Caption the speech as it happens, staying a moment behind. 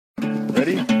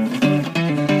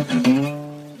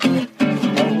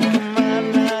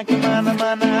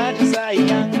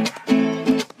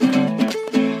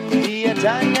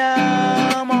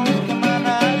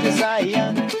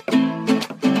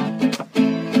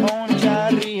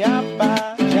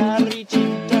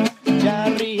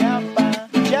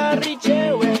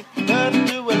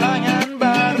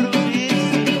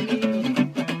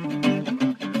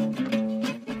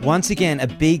Once again, a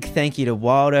big thank you to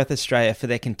Wild Earth Australia for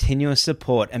their continuous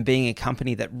support and being a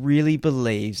company that really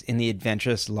believes in the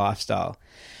adventurous lifestyle.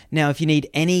 Now, if you need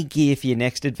any gear for your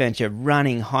next adventure,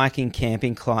 running, hiking,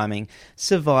 camping, climbing,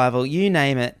 survival, you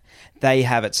name it, they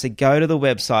have it. So go to the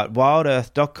website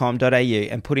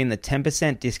wildearth.com.au and put in the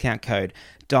 10% discount code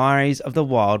Diaries of the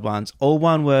Wild Ones, all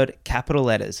one word, capital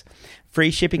letters.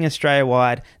 Free shipping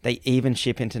Australia-wide. They even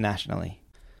ship internationally.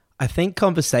 I think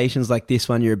conversations like this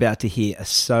one you're about to hear are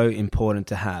so important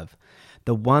to have.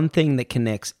 The one thing that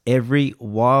connects every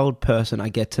wild person I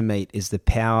get to meet is the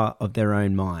power of their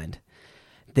own mind.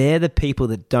 They're the people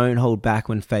that don't hold back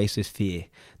when faced with fear,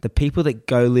 the people that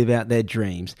go live out their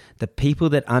dreams, the people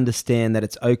that understand that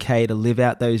it's okay to live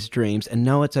out those dreams and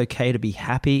know it's okay to be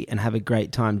happy and have a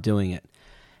great time doing it.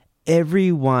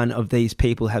 Every one of these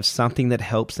people have something that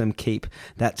helps them keep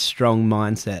that strong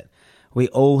mindset. We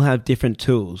all have different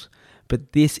tools,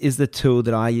 but this is the tool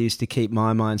that I use to keep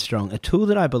my mind strong, a tool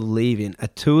that I believe in, a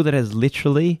tool that has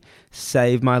literally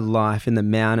saved my life in the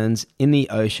mountains, in the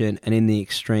ocean, and in the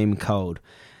extreme cold.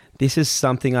 This is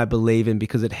something I believe in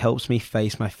because it helps me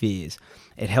face my fears.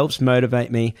 It helps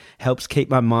motivate me, helps keep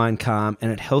my mind calm,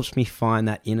 and it helps me find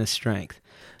that inner strength.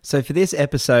 So for this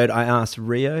episode, I asked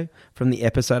Rio from the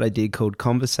episode I did called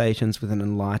Conversations with an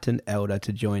Enlightened Elder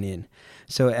to join in.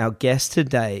 So our guest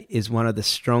today is one of the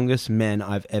strongest men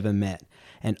I've ever met,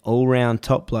 an all-round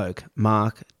top bloke,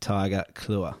 Mark Tiger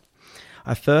Kluwer.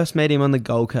 I first met him on the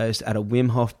Gold Coast at a Wim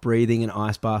Hof breathing and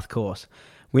ice bath course.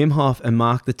 Wim Hof and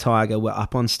Mark the Tiger were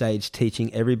up on stage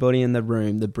teaching everybody in the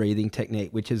room the breathing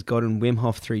technique, which has gotten Wim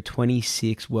Hof through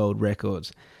 26 world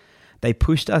records. They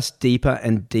pushed us deeper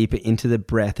and deeper into the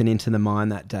breath and into the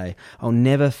mind that day. I'll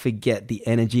never forget the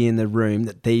energy in the room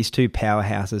that these two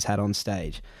powerhouses had on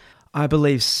stage. I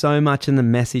believe so much in the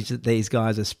message that these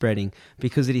guys are spreading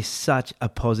because it is such a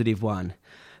positive one.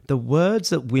 The words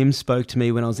that Wim spoke to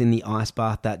me when I was in the ice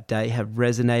bath that day have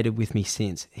resonated with me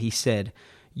since. He said,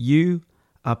 "You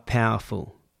are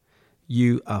powerful.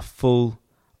 You are full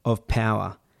of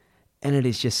power." And it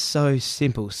is just so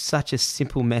simple, such a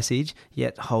simple message,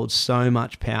 yet holds so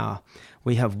much power.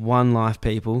 We have one life,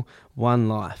 people, one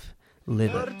life.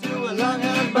 Live it.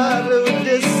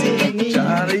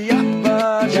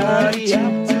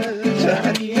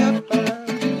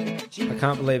 I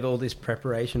can't believe all this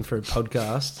preparation for a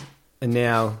podcast, and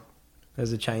now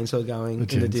there's a chainsaw going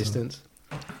in the distance.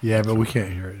 Yeah, but we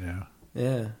can't hear it now.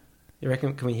 Yeah. You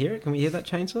reckon, can we hear it? Can we hear that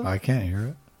chainsaw? I can't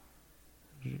hear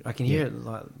it. I can hear it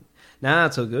like... Nah,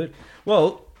 it's all good.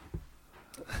 Well,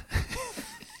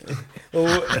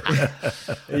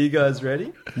 are you guys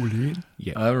ready?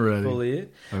 Yeah, I'm ready. Fully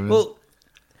in? Well,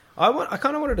 I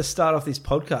kind of wanted to start off this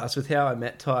podcast with how I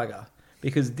met Tiger,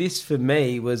 because this for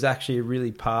me was actually a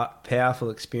really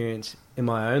powerful experience in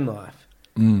my own life.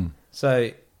 So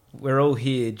we're all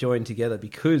here joined together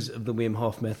because of the Wim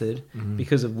Hof method,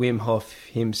 because of Wim Hof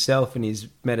himself and his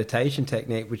meditation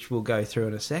technique, which we'll go through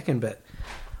in a second. But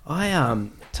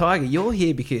Tiger, you're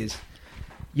here because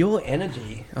your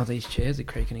energy... Oh, these chairs are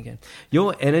creaking again.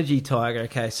 Your energy, Tiger,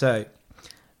 okay, so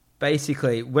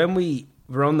basically when we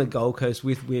were on the Gold Coast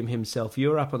with Wim himself, you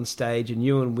were up on stage and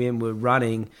you and Wim were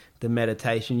running the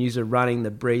meditation. You were running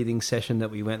the breathing session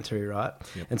that we went through, right?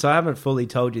 Yep. And so I haven't fully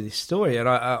told you this story, and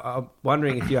I'm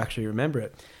wondering if you actually remember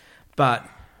it. But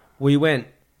we were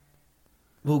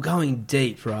going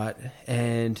deep, right?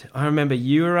 And I remember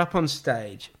you were up on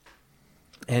stage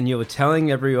and you were telling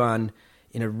everyone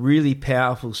in a really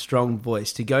powerful, strong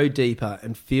voice to go deeper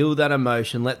and feel that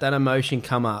emotion, let that emotion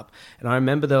come up. And I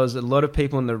remember there was a lot of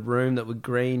people in the room that were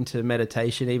green to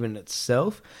meditation even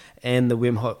itself and the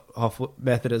Wim Hof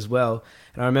method as well.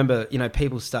 And I remember,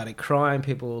 people started crying,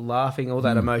 people were laughing, all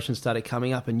that emotion started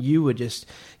coming up, and you were just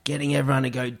getting everyone to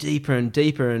go deeper and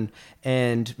deeper.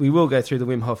 And we will go through the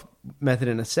Wim Hof method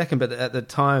in a second, but at the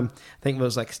time, I think it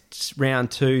was like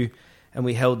round 2, and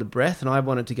we held the breath, and I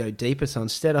wanted to go deeper. So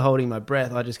instead of holding my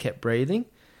breath, I just kept breathing,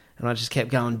 and I just kept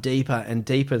going deeper and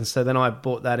deeper. And so then I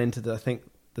brought that into the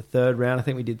third round. I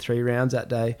think we did 3 rounds that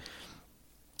day.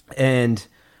 And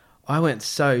I went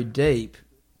so deep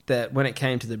that when it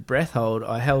came to the breath hold,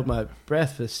 I held my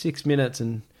breath for 6 minutes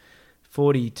and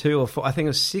 42, or I think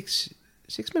it was 6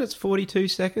 minutes 42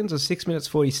 seconds or 6 minutes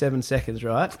 47 seconds,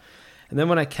 right? And then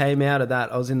when I came out of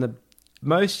that, I was in the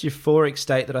most euphoric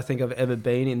state that I think I've ever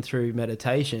been in through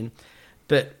meditation.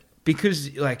 But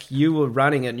because you were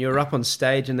running it and you were up on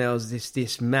stage and there was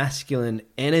this masculine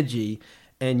energy,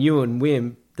 and you and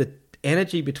Wim, the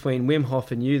energy between Wim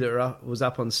Hof and you that was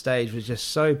up on stage was just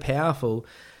so powerful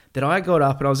that I got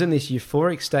up and I was in this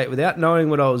euphoric state without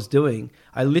knowing what I was doing.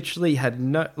 I literally had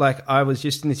I was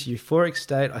just in this euphoric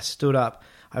state. I stood up,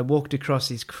 I walked across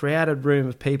this crowded room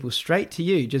of people straight to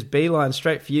you, just beeline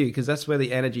straight for you, because that's where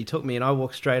the energy took me, and I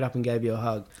walked straight up and gave you a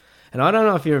hug. And I don't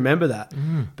know if you remember that,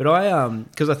 but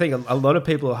because I think a lot of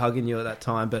people were hugging you at that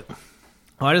time, but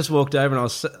I just walked over and I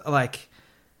was like,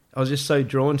 I was just so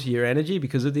drawn to your energy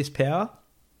because of this power.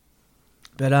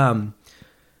 But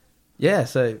yeah,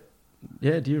 so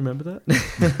yeah, do you remember that?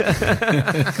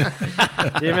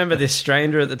 Do you remember this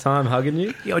stranger at the time hugging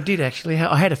you? Yeah, I did actually.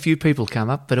 I had a few people come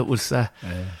up, but it was It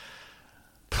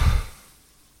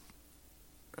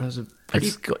was a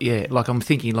pretty... like I'm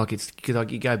thinking like it's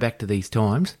because you go back to these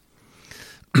times,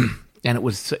 and it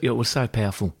was so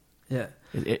powerful. Yeah.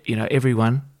 You know,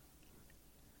 everyone,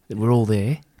 we're all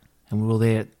there, and we're all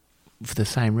there for the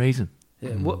same reason.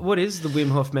 Yeah. What is the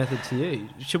Wim Hof method to you?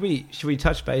 Should we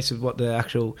touch base with what the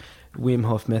actual Wim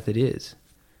Hof method is?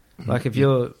 Like if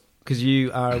you're, because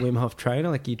you are a Wim Hof trainer,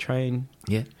 like you train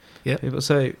people.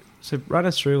 So run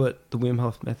us through what the Wim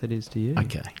Hof method is to you.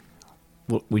 Okay.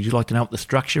 Well, would you like to know what the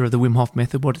structure of the Wim Hof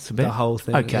method, what it's about? The whole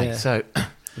thing. Okay, yeah. so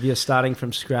if you're starting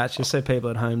from scratch, just so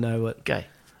people at home know what. Okay.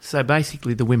 So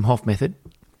basically the Wim Hof method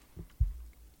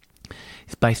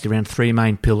is based around three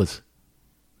main pillars.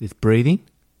 There's breathing,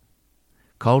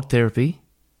 cold therapy,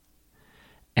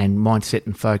 and mindset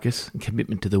and focus and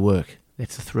commitment to the work.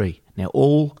 That's the three. Now,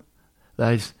 all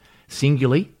those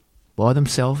singularly, by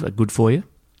themselves, are good for you,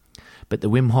 but the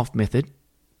Wim Hof method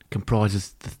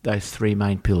comprises those three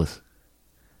main pillars.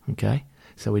 Okay?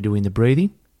 So we're doing the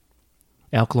breathing,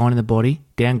 alkaline in the body,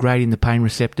 downgrading the pain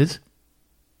receptors,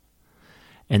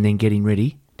 and then getting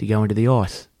ready to go into the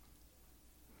ice.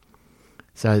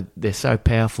 So they're so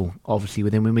powerful. Obviously,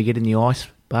 then when we get in the ice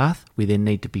bath, we then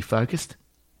need to be focused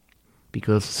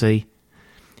because, see,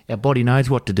 our body knows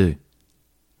what to do,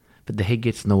 but the head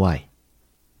gets in the way.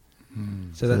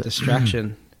 So that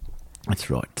distraction. That's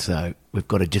right. So we've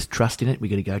got to just trust in it.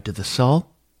 We've got to go to the soul.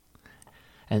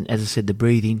 And as I said, the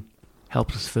breathing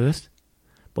helps us first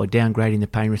by downgrading the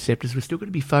pain receptors. We're still going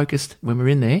to be focused when we're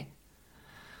in there,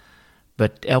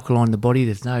 but alkaline in the body,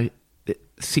 there's no...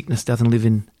 Sickness doesn't live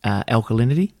in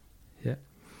alkalinity. Yeah.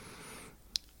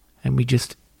 And we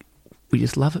just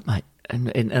love it, mate. And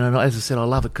as I said, I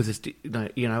love it because it's,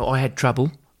 you know, I had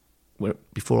trouble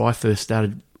before I first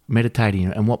started meditating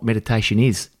and what meditation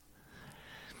is.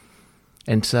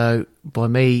 And so by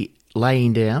me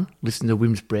laying down, listening to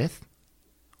Wim's breath,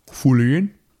 fully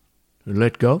in and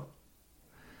let go,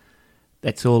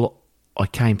 that's all I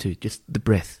came to, just the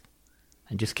breath,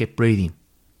 and just kept breathing.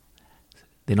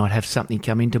 Then I'd have something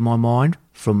come into my mind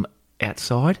from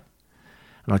outside,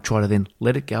 and I'd try to then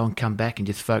let it go and come back and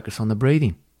just focus on the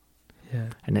breathing. Yeah.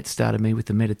 And that started me with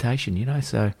the meditation, you know,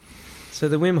 so... So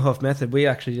the Wim Hof method, we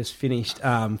actually just finished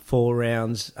 4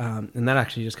 rounds, and that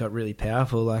actually just got really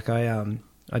powerful. Like I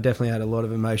definitely had a lot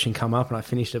of emotion come up, and I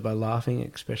finished it by laughing,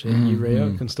 especially at you, Rio.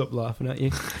 I couldn't stop laughing at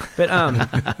you. But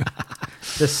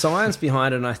the science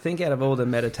behind it, and I think out of all the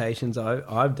meditations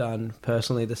I've done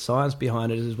personally, the science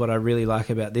behind it is what I really like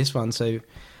about this one. So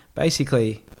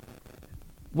basically,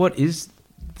 what is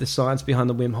the science behind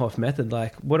the Wim Hof method?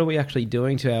 Like, what are we actually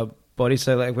doing to our body?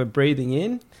 So like we're breathing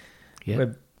in,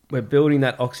 we're building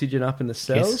that oxygen up in the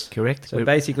cells. Yes, correct. So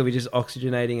basically we're just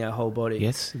oxygenating our whole body.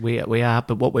 Yes, we are.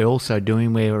 But what we're also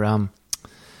doing,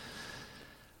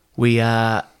 we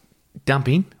are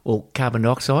dumping carbon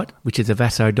dioxide, which is a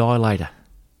vasodilator.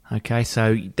 Okay,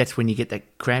 so that's when you get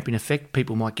that cramping effect.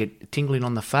 People might get tingling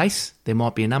on the face. There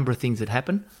might be a number of things that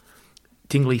happen.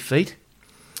 Tingly feet.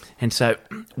 And so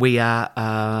we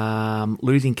are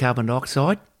losing carbon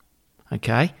dioxide.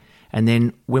 Okay, and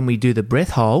then when we do the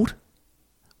breath hold,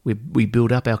 we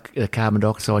build up our carbon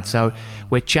dioxide. So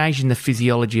we're changing the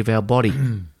physiology of our body.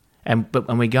 and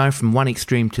we're going from one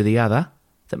extreme to the other.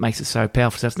 That makes it so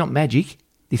powerful. So it's not magic.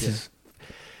 It's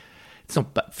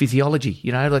not physiology.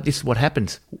 You know, like this is what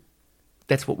happens.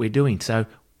 That's what we're doing. So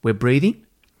we're breathing.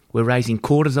 We're raising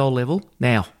cortisol level.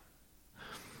 Now,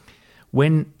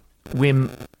 when Wim...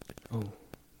 Oh,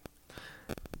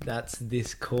 that's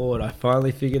this chord. I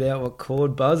finally figured out what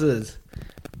chord buzzes.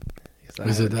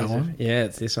 Is it that one? Yeah,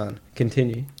 it's this one.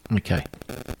 Continue. Okay.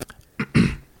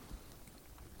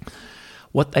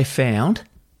 What they found,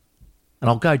 and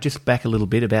I'll go just back a little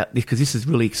bit about this because this is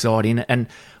really exciting, and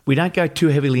we don't go too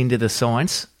heavily into the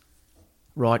science,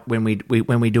 right? When we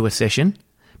do a session,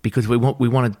 because we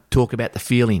want to talk about the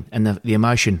feeling and the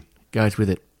emotion goes with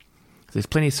it. There's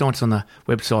plenty of science on the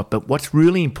website, but what's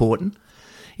really important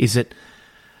is that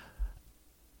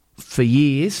for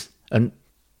years and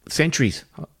centuries,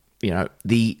 you know,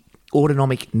 the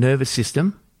autonomic nervous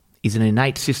system is an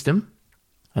innate system.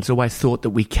 It's always thought that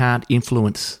we can't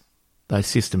influence those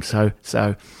systems.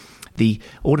 So the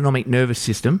autonomic nervous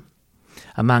system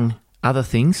among other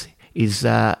things, is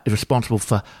responsible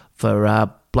for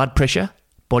blood pressure,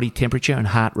 body temperature, and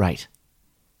heart rate.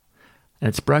 And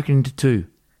it's broken into two.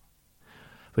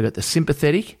 We've got the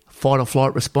sympathetic, fight or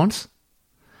flight response,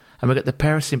 and we've got the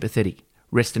parasympathetic,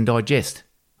 rest and digest.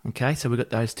 Okay, so we've got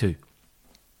those two.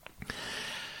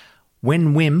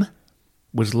 When Wim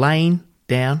was laying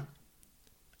down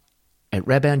at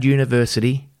Radboud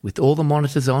University with all the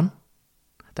monitors on,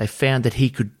 they found that he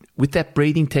could, with that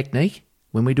breathing technique,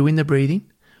 when we're doing the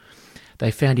breathing, they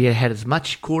found he had as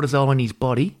much cortisol in his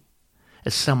body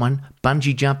as someone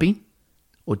bungee jumping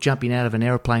or jumping out of an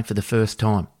aeroplane for the first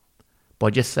time. By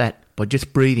just that, by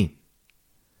just breathing.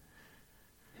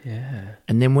 Yeah.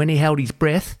 And then when he held his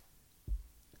breath,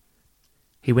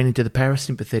 he went into the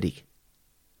parasympathetic.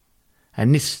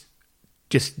 And this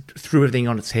just threw everything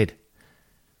on its head.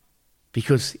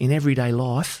 Because in everyday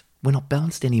life, we're not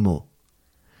balanced anymore.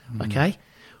 Okay?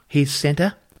 His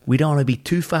centre, we don't want to be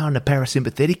too far in the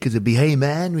parasympathetic because it'd be, hey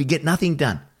man, we get nothing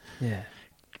done. Yeah.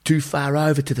 Too far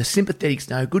over to the sympathetic's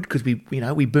no good because we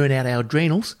burn out our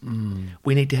adrenals.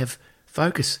 We need to have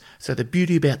focus. So the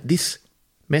beauty about this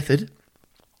method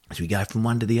is we go from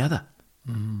one to the other.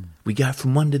 We go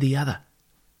from one to the other.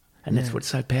 And that's what's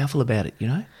so powerful about it, you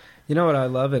know? You know what I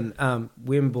love? And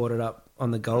Wim brought it up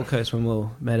on the Gold Coast when we were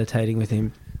meditating with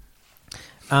him.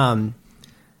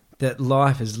 That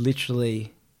life is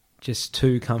literally just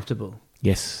too comfortable.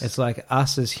 Yes. It's like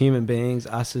us as human beings,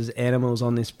 us as animals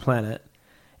on this planet,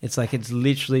 it's like it's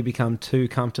literally become too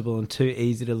comfortable and too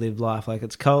easy to live life. Like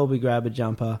it's cold, we grab a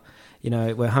jumper. You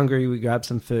know, we're hungry, we grab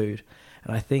some food.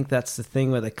 And I think that's the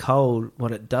thing where the cold,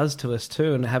 what it does to us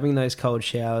too, and having those cold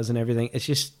showers and everything, it's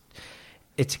just,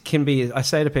 it can be, I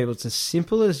say to people, it's as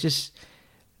simple as just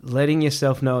letting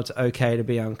yourself know it's okay to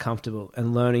be uncomfortable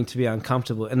and learning to be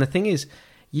uncomfortable. And the thing is,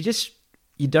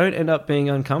 you don't end up being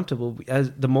uncomfortable.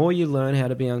 As the more you learn how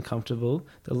to be uncomfortable,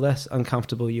 the less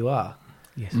uncomfortable you are.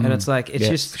 Yes. And it's like, it's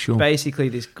just basically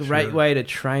this great way to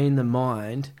train the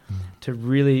mind to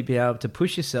really be able to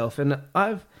push yourself. And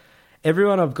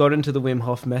everyone I've got into the Wim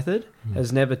Hof method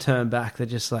has never turned back. They're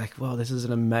just like, well, this is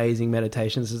an amazing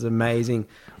meditation. This is an amazing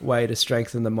way to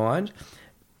strengthen the mind.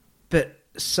 But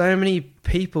so many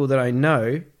people that I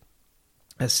know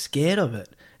are scared of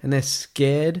it, and they're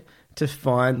scared to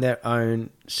find their own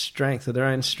strength or their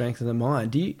own strength of the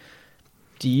mind. Do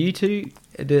you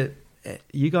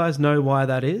guys know why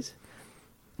that is?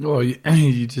 Well,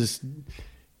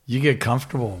 you get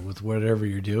comfortable with whatever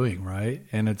you're doing, right?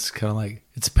 And it's kind of like,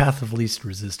 it's a path of least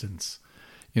resistance.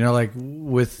 You know, like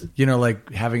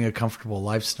like having a comfortable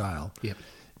lifestyle. Yep.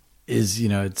 Is,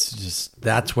 it's just,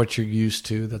 that's what you're used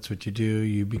to. That's what you do.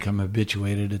 You become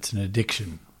habituated. It's an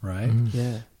addiction, right?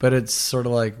 Yeah. But it's sort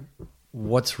of like,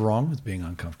 what's wrong with being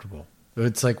uncomfortable?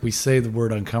 It's like we say the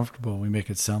word uncomfortable and we make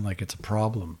it sound like it's a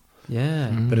problem. Yeah.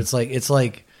 But it's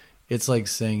like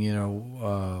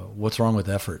saying, what's wrong with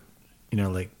effort?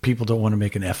 Like people don't want to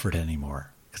make an effort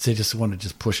anymore because they just want to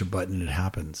just push a button and it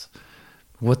happens.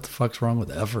 What the fuck's wrong with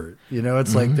effort?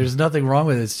 It's like there's nothing wrong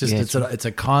with it. It's just it's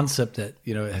a concept that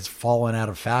has fallen out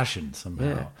of fashion somehow.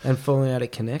 Yeah. And falling out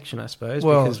of connection, I suppose.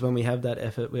 Well, because when we have that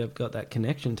effort, we have got that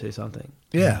connection to something.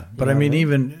 Yeah, but I mean,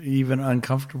 even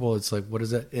uncomfortable. It's like, what is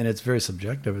that? And it's very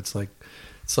subjective. It's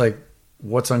like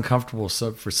what's uncomfortable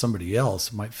for somebody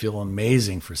else might feel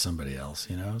amazing for somebody else.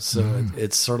 So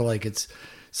it's sort of like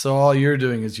so all you're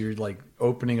doing is you're like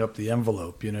opening up the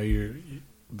envelope. You're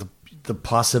the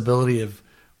possibility of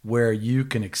where you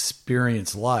can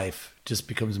experience life just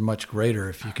becomes much greater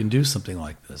if you can do something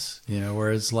like this,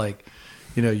 whereas like,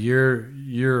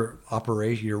 your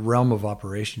operation, your realm of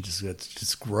operation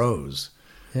just grows.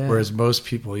 Yeah. Whereas most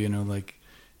people, like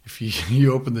if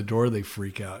you open the door, they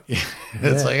freak out.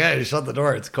 It's like, hey, shut the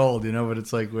door. It's cold, but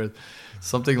it's like with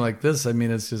something like this, I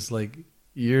mean, it's just like,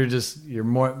 you're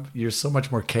so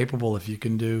much more capable if you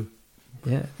can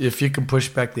if you can push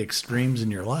back the extremes in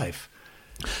your life.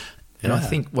 And I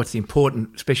think what's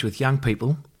important, especially with young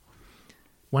people,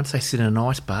 once they sit in an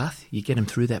ice bath, you get them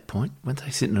through that point. Once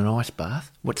they sit in an ice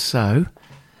bath, what's so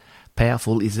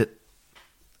powerful is that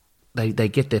they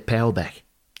get their power back.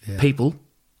 Yeah. People,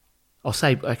 I'll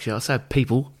say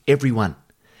people, everyone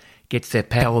gets their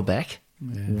power back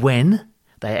when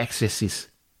they access this.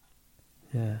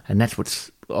 Yeah. And that's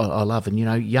what I love. And,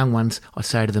 young ones, I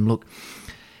say to them, look,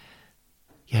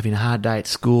 you're having a hard day at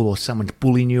school or someone's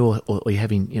bullying you or you're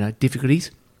having,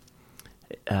 difficulties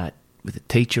with a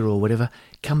teacher or whatever,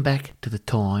 come back to the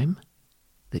time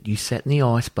that you sat in the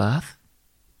ice bath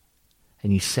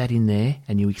and you sat in there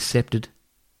and you accepted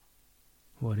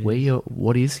what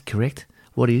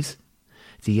is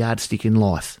the yardstick in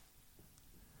life.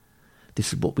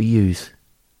 This is what we use.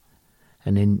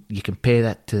 And then you compare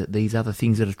that to these other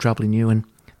things that are troubling you, and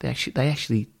they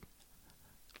actually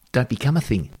don't become a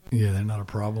thing. Yeah, they're not a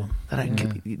problem. They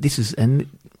don't. This is and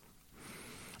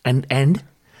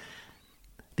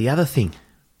the other thing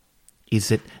is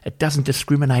that it doesn't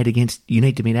discriminate against. You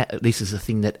need to be. This is a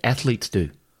thing that athletes do.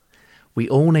 We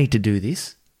all need to do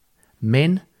this.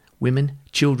 Men, women,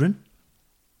 children.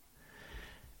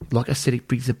 Like I said, it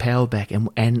brings the power back.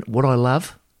 And what I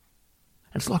love,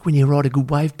 it's like when you ride a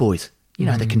good wave, boys. You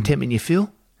know, the contentment you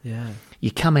feel. Yeah. You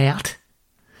come out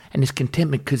and there's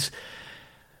contentment because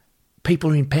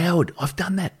people are empowered. I've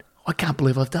done that. I can't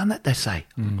believe I've done that, they say.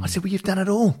 I said, well, you've done it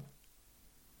all.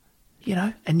 You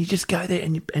know, and you just go there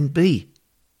and be.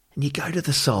 And you go to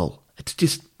the soul. It's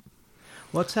just...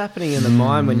 What's happening in the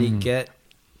mind when you get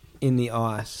in the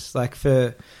ice? Like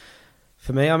for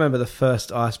me, I remember the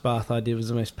first ice bath I did was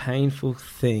the most painful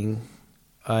thing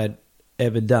I'd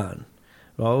ever done.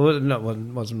 Well, it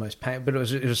wasn't the most painful, but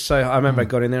it was so... I remember I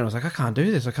got in there and I was like, I can't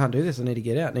do this. I need to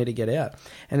get out.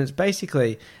 And it's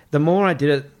basically, the more I did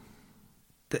it,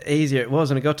 the easier it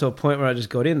was. And it got to a point where I just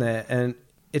got in there. And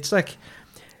it's like,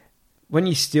 when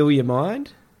you still your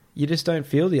mind, you just don't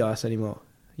feel the ice anymore.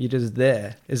 You're just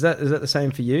there. Is that the same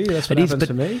for you? That's what happens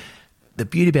to me? The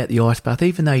beauty about the ice bath,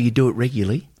 even though you do it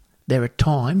regularly, there are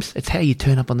times, it's how you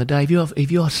turn up on the day.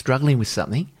 If you're struggling with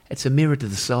something, it's a mirror to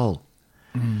the soul.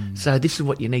 So this is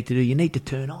what you need to do. You need to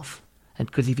turn off. And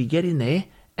because if you get in there,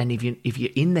 and if you're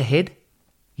in the head,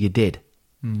 you're dead.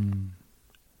 You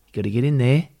got to get in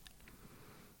there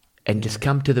and just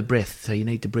come to the breath. So you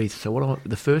need to breathe. So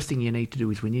the first thing you need to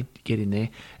do is when you get in there,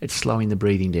 it's slowing the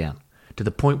breathing down to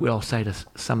the point where I'll say to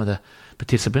some of the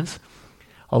participants,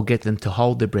 I'll get them to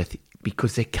hold their breath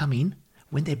because they're coming,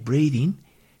 when they're breathing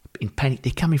in panic,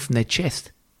 they're coming from their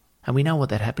chest. And we know what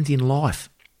that happens in life.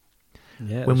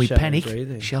 Yeah, when we panic,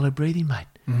 breathing. Shallow breathing, mate.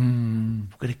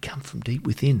 We've got to come from deep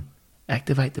within.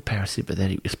 Activate the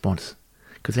parasympathetic response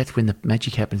because that's when the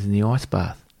magic happens in the ice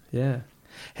bath. Yeah.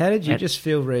 How did you just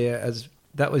feel, Ria, as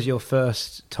that was your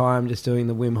first time just doing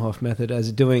the Wim Hof method,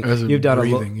 you've done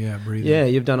breathing, a lot, breathing. Yeah,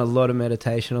 you've done a lot of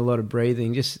meditation, a lot of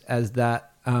breathing, just as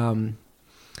that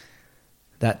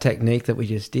technique that we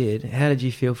just did. How did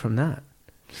you feel from that?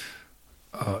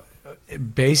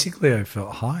 Basically, I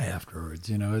felt high afterwards.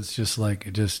 You know, it's just like I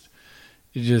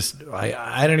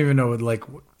don't even know like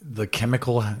the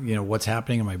chemical, you know, what's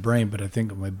happening in my brain, but I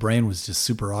think my brain was just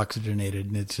super oxygenated,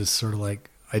 and it's just sort of like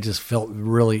I just felt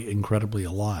really incredibly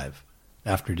alive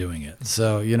after doing it.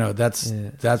 So, you know, that's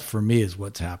for me is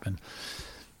what's happened.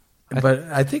 But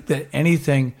I think that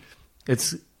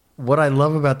it's what I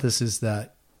love about this is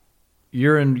that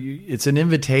it's an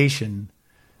invitation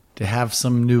to have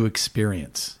some new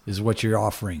experience is what you're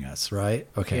offering us, right?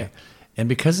 Okay. Yeah. And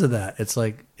because of that, it's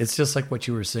just like what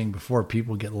you were saying before,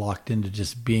 people get locked into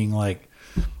just being like,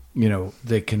 you know,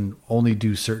 they can only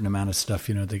do certain amount of stuff,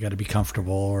 you know, they got to be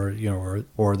comfortable or, you know,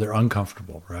 or they're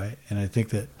uncomfortable. Right. And I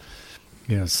think that,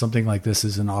 you know, something like this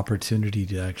is an opportunity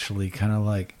to actually kind of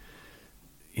like,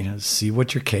 you know, see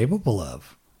what you're capable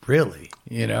of. Really,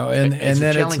 you know, and then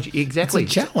a challenge. Exactly.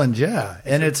 It's a challenge, yeah.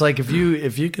 And it's like if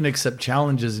you can accept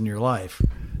challenges in your life,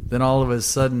 then all of a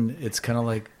sudden it's kind of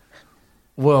like,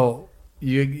 well,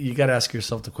 you got to ask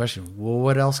yourself the question, well,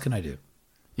 what else can I do?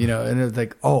 You know, and it's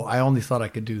like, oh, I only thought I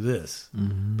could do this,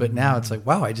 but now it's like,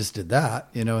 wow, I just did that,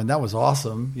 you know, and that was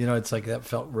awesome. You know, it's like that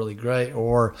felt really great,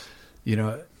 or, you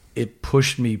know, it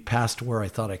pushed me past where I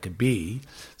thought I could be.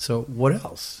 So what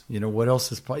else? You know, what else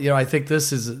is, you know, I think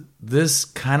this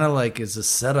kind of like is a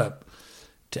setup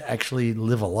to actually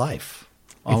live a life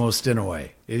almost in a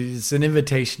way. It's an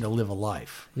invitation to live a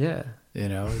life. Yeah. You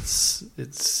know,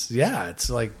 it's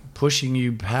like pushing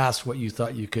you past what you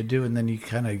thought you could do. And then you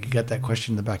kind of get that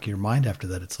question in the back of your mind after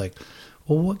that. It's like,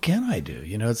 well, what can I do?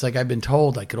 You know, it's like, I've been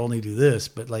told I could only do this,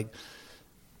 but like,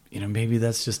 you know, maybe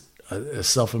that's just a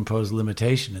self-imposed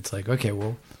limitation. It's like, okay,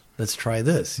 well, let's try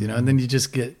this, you know, and then you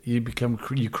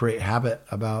create habit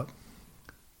about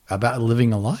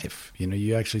living a life. You know,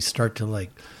 you actually start to like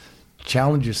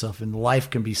challenge yourself, and life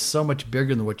can be so much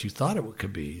bigger than what you thought it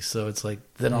could be. So it's like,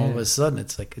 then all of a sudden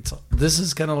it's like, this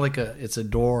is kind of like it's a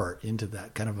door into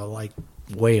that kind of a like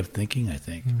way of thinking, I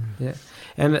think. Yeah.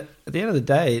 And at the end of the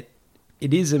day,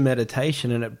 it is a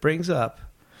meditation, and it brings up,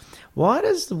 why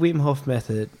does the Wim Hof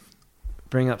method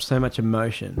bring up so much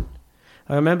emotion?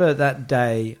 I remember that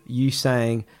day you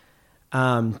saying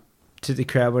to the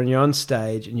crowd when you're on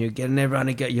stage and you're getting everyone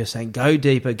to go, you're saying, go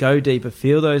deeper,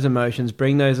 feel those emotions,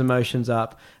 bring those emotions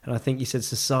up. And I think you said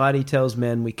society tells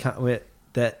men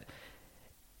that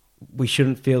we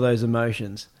shouldn't feel those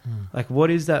emotions. Like, what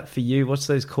is that for you? What's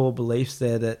those core beliefs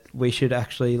there that we should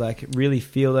actually like really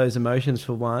feel those emotions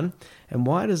for one? And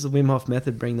why does the Wim Hof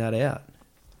method bring that out?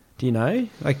 Do you know?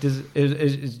 Like,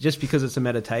 is just because it's a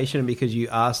meditation and because you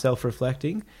are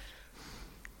self-reflecting?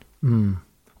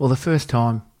 Well, the first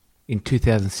time in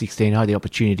 2016, I had the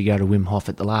opportunity to go to Wim Hof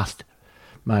at the last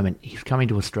moment. He was coming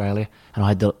to Australia, and I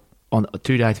had on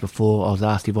 2 days before, I was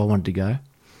asked if I wanted to go,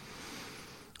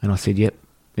 and I said, "Yep,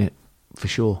 yeah, for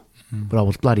sure." But I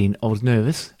was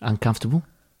nervous, uncomfortable,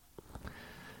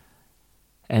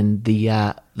 and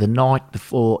the night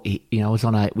before, I was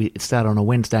it started on a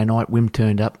Wednesday night. Wim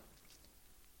turned up,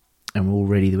 and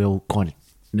we were all kind of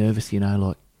nervous,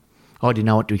 like I didn't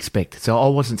know what to expect, so I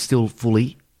wasn't still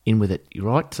fully in with it,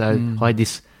 right? So I had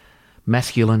this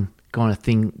masculine kind of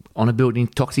thing on a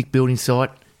toxic building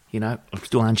site. I'm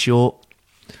still unsure.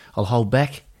 I'll hold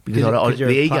back because you're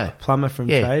the a ego. Plumber from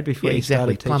trade before you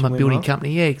exactly. started teaching Plumber Wim building Hof?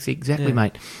 company. Yeah, exactly,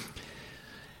 mate.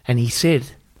 And he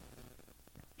said,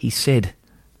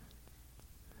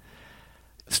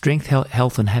 strength,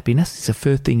 health, and happiness. It's the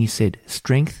first thing he said.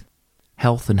 Strength,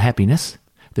 health, and happiness.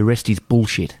 The rest is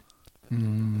bullshit.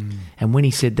 And when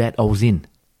he said that, I was in.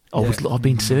 I've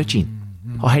been searching.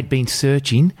 I had been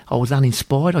searching. I was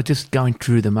uninspired. I was just going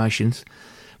through the motions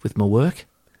with my work.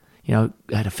 I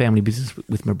had a family business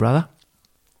with my brother.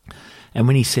 And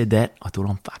when he said that, I thought,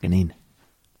 I'm fucking in.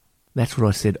 That's what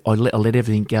I said. I let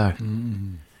everything go.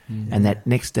 And that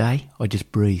next day, I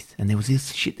just breathed. And there was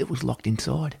this shit that was locked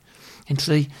inside. And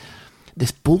see,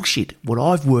 this bullshit, what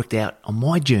I've worked out on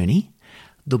my journey,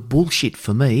 the bullshit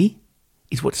for me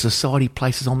is what society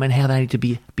places on men, how they need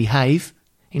to behave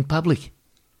in public.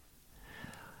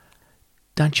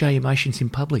 Don't show your emotions in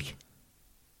public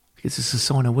because it's a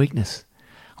sign of weakness.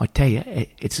 I tell you,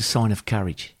 it's a sign of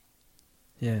courage.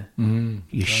 Yeah.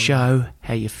 You show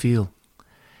how you feel.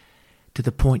 To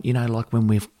the point, like when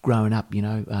we've grown up,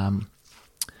 I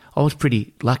was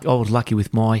pretty lucky. I was lucky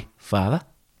with my father,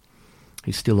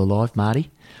 who's still alive, Marty.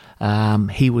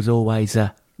 He was always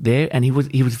there, and he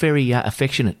was very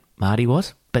affectionate. Marty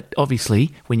was, but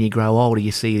obviously, when you grow older,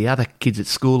 you see the other kids at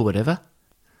school or whatever.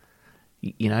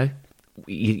 You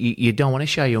don't want to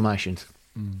show your emotions,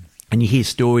 and you hear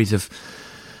stories of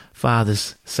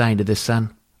fathers saying to their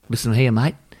son, "Listen here,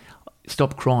 mate,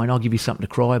 stop crying. I'll give you something to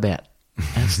cry about."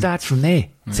 And it starts from there.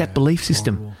 It's that belief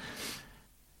system. Horrible.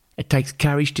 It takes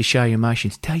courage to show your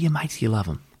emotions. Tell your mates you love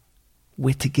them.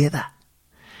 We're together.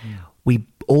 We,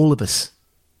 all of us,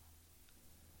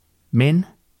 men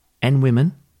and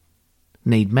women,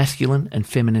 need masculine and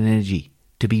feminine energy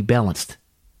to be balanced.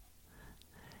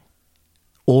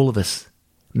 All of us,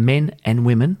 men and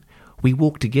women, we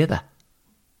walk together.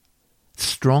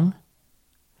 Strong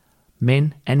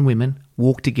men and women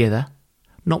walk together,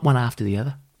 not one after the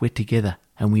other. We're together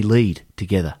and we lead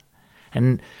together.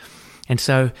 And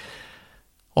so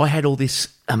I had all this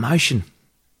emotion.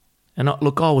 And I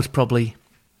was probably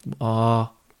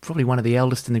one of the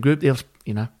eldest in the group. There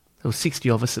was 60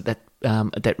 of us at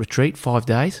that retreat, 5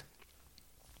 days.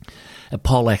 It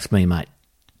poleaxed me, mate.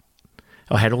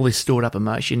 I had all this stored up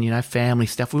emotion, family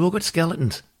stuff. We've all got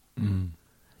skeletons.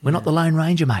 We're not the Lone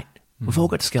Ranger, mate. We've all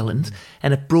got skeletons.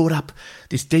 And it brought up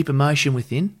this deep emotion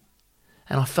within.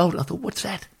 And I felt it. I thought, what's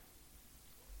that?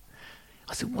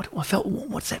 I said,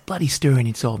 what's that bloody stirring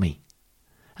inside me?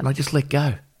 And I just let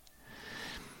go.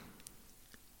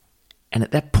 And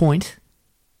at that point,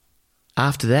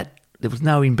 after that, there was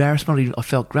no embarrassment. I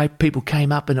felt great. People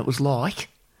came up and it was like,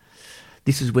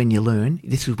 this is when you learn.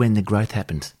 This is when the growth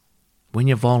happens. When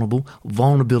you're vulnerable,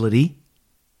 vulnerability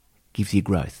gives you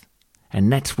growth. And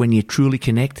that's when you truly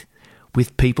connect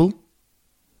with people.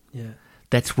 Yeah.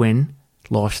 That's when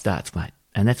life starts, mate.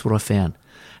 And that's what I found.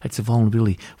 It's a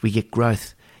vulnerability. We get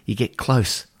growth. You get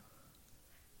close.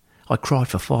 I cried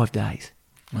for 5 days.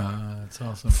 That's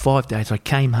awesome. 5 days. I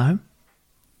came home.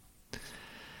 I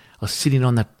was sitting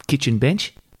on the kitchen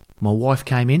bench. My wife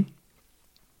came in.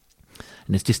 And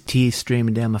there's just tears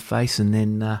streaming down my face. And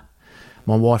then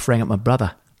my wife rang up my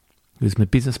brother, who was my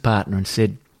business partner, and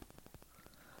said,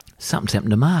 something's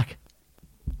happened to Mark.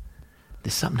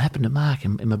 There's something happened to Mark.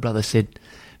 And my brother said,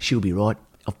 she'll be right.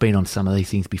 I've been on some of these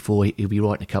things before. He'll be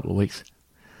right in a couple of weeks.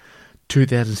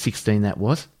 2016 that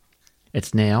was.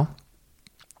 It's now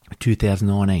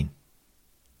 2019.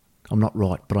 I'm not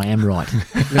right, but I am right.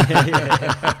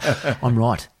 I'm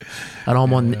right, and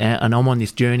I'm on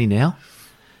this journey now.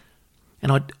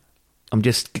 And I'm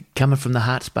just coming from the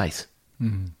heart space,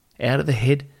 out of the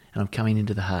head, and I'm coming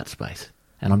into the heart space,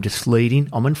 and I'm just leading.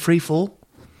 I'm in free fall.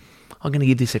 I'm going to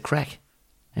give this a crack,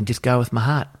 and just go with my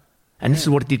heart. And this is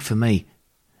what it did for me.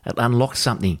 It unlocked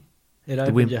something It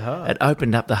opened your heart. It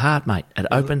opened up the heart, mate. It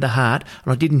opened the heart,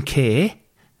 and I didn't care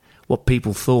what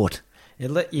people thought. It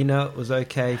let you know it was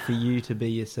okay for you to be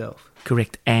yourself.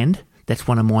 Correct. And that's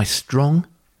one of my strong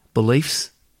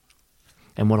beliefs.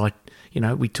 And what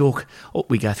we talk,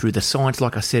 we go through the science,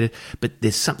 like I said, but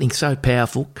there's something so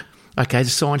powerful. Okay, the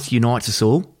science unites us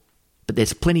all, but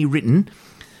there's plenty written,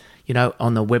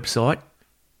 on the website.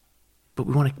 But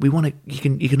we want to.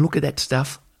 You can look at that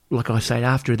stuff, like I say,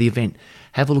 after the event.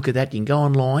 Have a look at that. You can go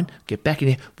online, get back in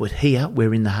there. But here,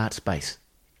 we're in the heart space.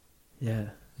 Yeah.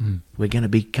 We're going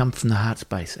to come from the heart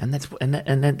space, and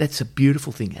that's a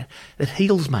beautiful thing. It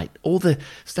heals, mate. All the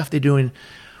stuff they're doing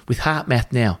with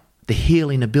HeartMath now, the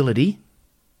healing ability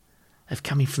of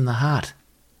coming from the heart.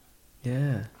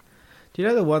 Yeah. Do you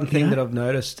know the one thing that I've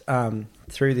noticed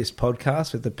through this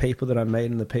podcast with the people that I meet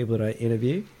and the people that I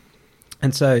interview?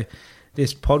 And so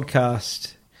this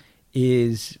podcast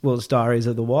is, it's Diaries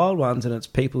of the Wild Ones, and it's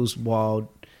people's wild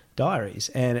diaries,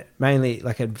 and mainly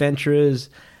like adventurers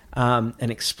and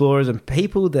explorers and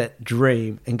people that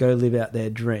dream and go live out their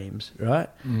dreams, right?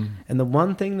 And the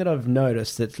one thing that I've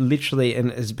noticed that's literally,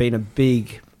 and has been a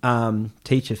big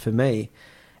teacher for me,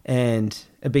 and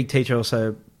a big teacher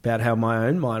also about how my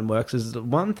own mind works, is the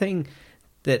one thing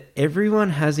that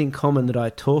everyone has in common that I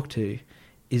talk to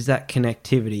is that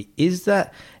connectivity, is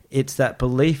that it's that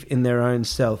belief in their own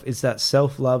self, it's that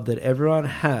self-love that everyone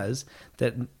has,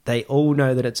 that they all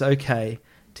know that it's okay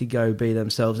to go be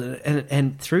themselves.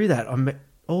 And through that,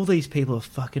 all these people are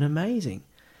fucking amazing.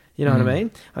 You know what I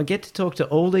mean? I get to talk to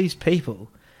all these people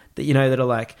that, that are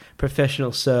like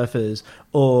professional surfers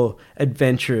or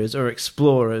adventurers or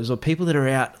explorers or people that are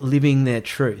out living their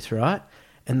truth, right?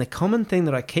 And the common thing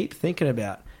that I keep thinking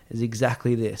about is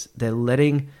exactly this.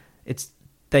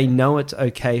 They know it's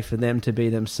okay for them to be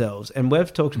themselves. And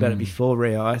we've talked about it before,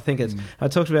 Rio. I think I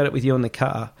talked about it with you in the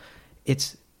car.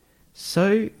 It's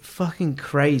so fucking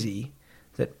crazy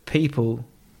that people,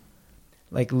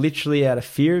 like literally out of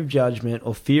fear of judgment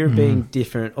or fear of being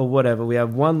different or whatever, we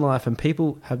have one life and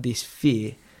people have this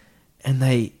fear and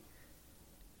they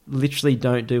literally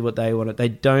don't do what they want. They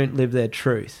don't live their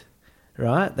truth,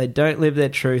 right? They don't live their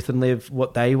truth and live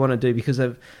what they want to do because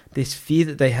of this fear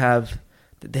that they have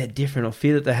that they're different, or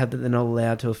fear that they have that they're not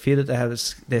allowed to, or fear that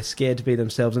they're scared to be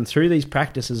themselves. And through these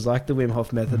practices like the Wim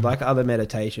Hof method, like other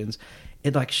meditations,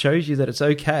 it like shows you that it's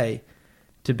okay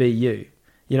to be you.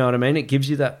 You know what I mean? It gives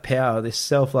you that power, this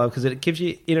self-love, because it gives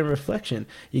you inner reflection.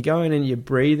 You're going and you're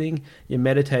breathing, you're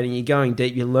meditating, you're going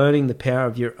deep, you're learning the power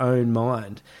of your own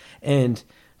mind. And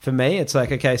for me, it's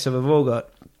like, okay, so we've all got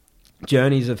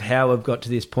journeys of how we've got to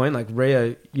this point. Like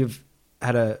Rio, you've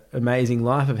had an amazing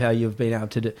life of how you've been able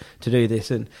to do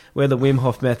this. And where the Wim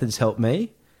Hof methods helped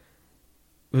me,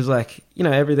 it was like,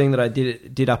 everything that I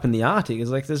did up in the Arctic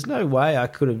is like, there's no way I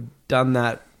could have done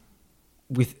that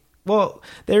with,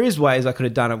 there is ways I could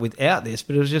have done it without this,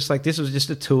 but it was just like, this was just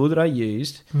a tool that I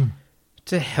used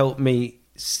to help me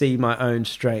see my own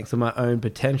strength or my own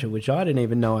potential, which I didn't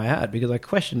even know I had because I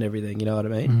questioned everything, you know what I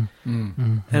mean?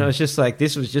 And it was just like,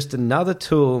 this was just another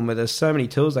tool, where there's so many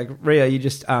tools. Like Rio, you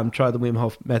just tried the Wim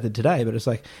Hof method today, but it's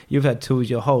like, you've had tools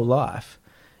your whole life,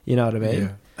 you know what I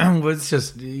mean? Yeah. Well, it's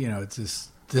just, it's just,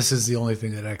 this is the only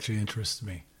thing that actually interests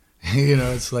me.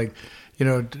 It's like,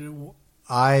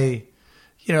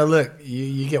 look,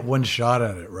 you get one shot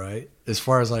at it, right? As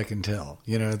far as I can tell,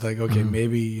 it's like, okay,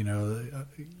 maybe,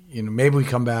 maybe we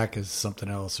come back as something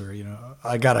else, or,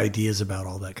 I got ideas about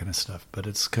all that kind of stuff, but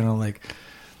it's kind of like,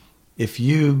 if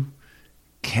you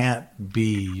can't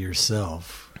be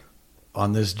yourself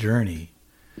on this journey,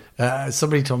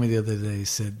 somebody told me the other day,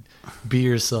 said, be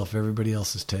yourself, everybody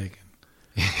else is taken.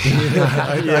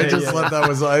 I just thought that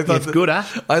was, I thought good, huh?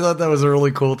 I thought that was a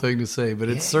really cool thing to say, but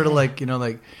it's sort of like,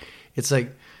 it's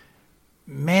like,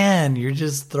 man, you're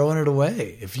just throwing it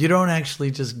away. If you don't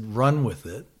actually just run with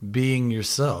it, being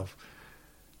yourself,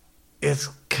 it's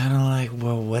kind of like,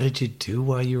 well, what did you do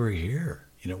while you were here?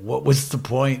 What was the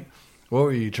point? What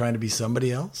were you trying to be,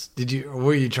 somebody else?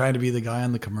 Were you trying to be the guy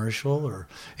on the commercial, or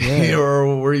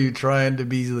or were you trying to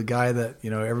be the guy that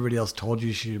everybody else told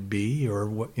you should be, or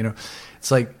what? It's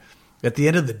like, at the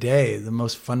end of the day, the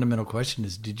most fundamental question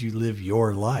is: did you live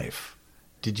your life?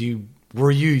 Were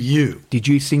you? Did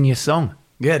you sing your song?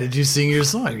 Yeah, did you sing your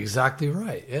song? Exactly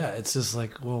right. Yeah, it's just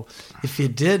like, well, if you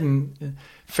didn't,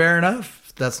 fair enough.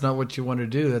 If that's not what you want to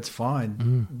do, that's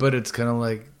fine. But it's kind of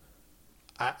like,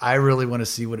 I really want to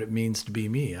see what it means to be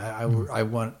me. I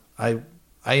love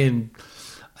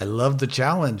the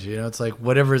challenge. It's like,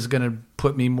 whatever is going to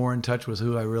put me more in touch with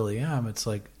who I really am. It's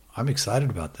like, I'm excited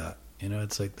about that.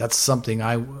 It's like, that's something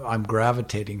I'm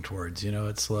gravitating towards.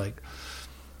 It's like,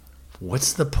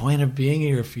 what's the point of being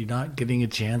here if you're not getting a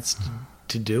chance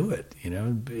to do it? You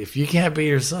know, if you can't be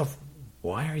yourself,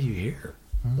 why are you here?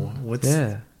 What's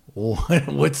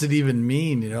it even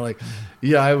mean? You know, like,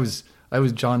 yeah, I was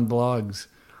John Bloggs.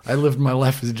 I lived my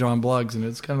life as John Bloggs, and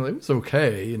it's kind of like, it's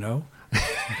okay, you know.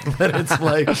 But it's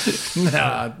like,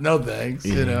 nah, no thanks,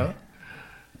 you know.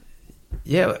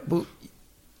 Yeah, well,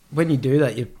 when you do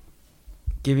that, you're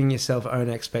giving yourself own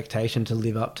expectation to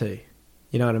live up to.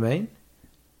 You know what I mean?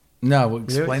 No, well,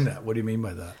 explain that. What do you mean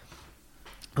by that?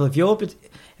 Well, if you're,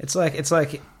 it's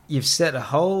like you've set a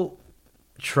whole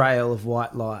trail of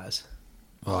white lies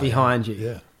behind you,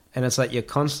 yeah. And it's like you're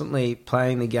constantly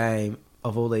playing the game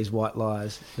of all these white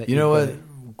lies. That You know what?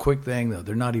 Quick thing though,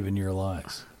 they're not even your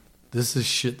lies. This is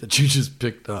shit that you just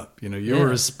picked up. You know, you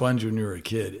were a sponge when you were a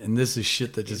kid, and this is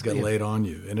shit that just got laid on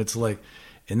you. And it's like,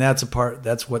 and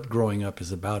that's what growing up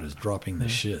is about, is dropping the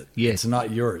shit. Yeah. It's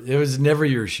not yours. It was never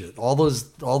your shit. All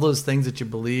those things that you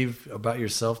believe about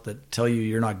yourself that tell you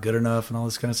you're not good enough and all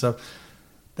this kind of stuff,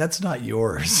 that's not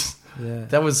yours. Yeah.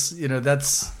 That was, you know,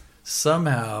 that's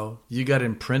somehow you got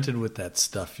imprinted with that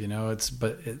stuff, you know,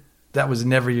 that was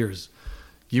never yours.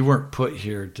 You weren't put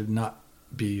here to not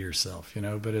be yourself, you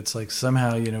know, but it's like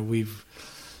somehow, you know, we've,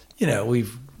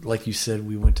 like you said,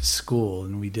 we went to school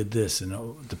and we did this, and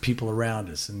the people around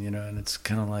us, and, you know, and it's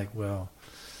kind of like, well,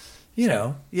 you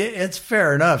know, yeah, it's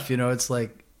fair enough. You know, it's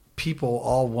like people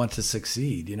all want to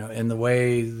succeed, you know, and the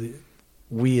way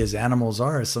we as animals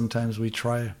are, sometimes we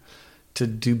try to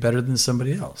do better than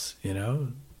somebody else, you know,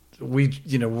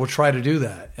 we'll try to do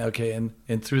that. Okay.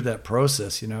 And through that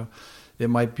process, you know, it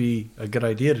might be a good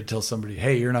idea to tell somebody,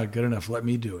 hey, you're not good enough, let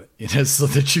me do it, you know, so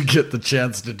that you get the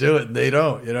chance to do it. And they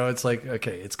don't, you know, it's like,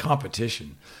 okay, it's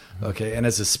competition. Okay. And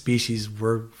as a species,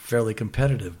 we're fairly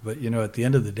competitive, but, you know, at the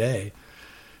end of the day,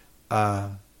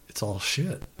 it's all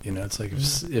shit. You know, it's like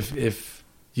if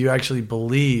you actually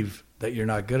believe that you're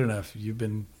not good enough, you've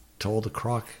been told a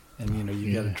crock, and, you know,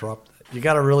 you got to drop that. You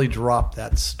got to really drop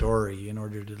that story in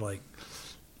order to, like,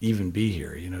 even be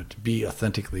here, you know, to be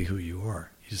authentically who you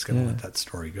are. You just got to let that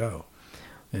story go,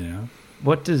 you know?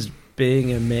 What does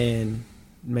being a man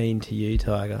mean to you,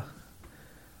 Tiger?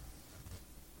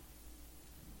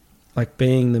 Like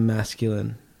being the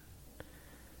masculine.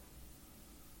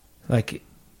 Like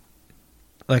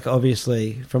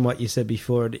obviously from what you said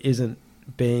before, it isn't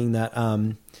being that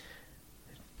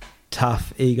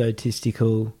tough,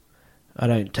 egotistical, I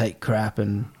don't take crap,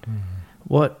 and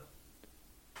what,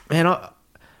 man,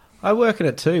 I work in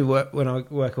it too. When I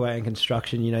work away in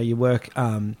construction, you know, you work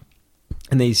in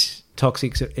these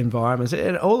toxic environments,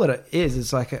 and all that it is,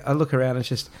 it's like I look around, it's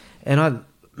just, and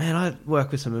I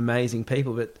work with some amazing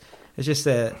people, but it's just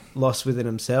they're lost within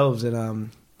themselves,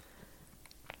 and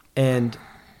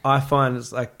I find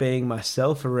it's like being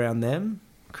myself around them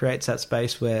creates that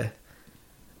space where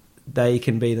they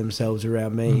can be themselves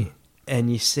around me,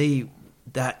 and you see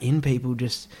that in people,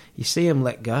 just you see them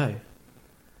let go.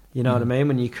 You know what I mean?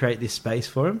 When you create this space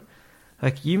for them,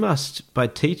 like you must, by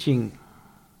teaching,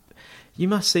 you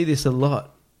must see this a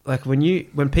lot. Like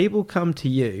when people come to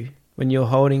you, when you're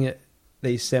holding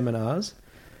these seminars,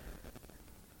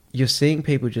 you're seeing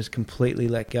people just completely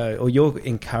let go, or you're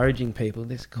encouraging people.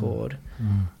 This chord,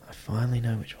 I finally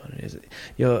know which one it is.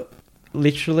 You're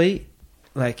literally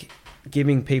like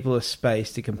giving people a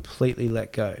space to completely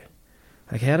let go.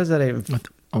 Like, how does that even?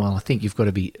 Well, I think you've got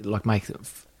to be like make it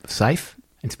safe.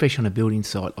 And especially on a building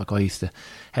site, like I used to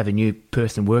have a new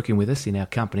person working with us in our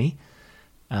company,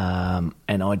 and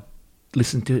I'd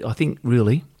listen to, I think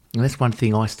really, and that's one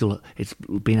thing it's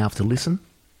being able to listen.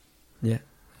 Yeah.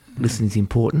 Listening is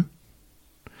important.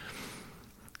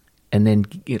 And then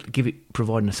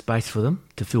providing a space for them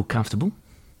to feel comfortable.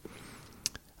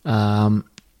 And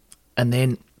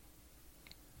then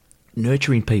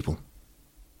nurturing people.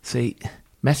 See,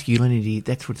 masculinity,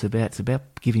 that's what it's about. It's about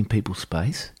giving people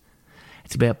space.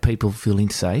 It's about people feeling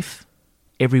safe.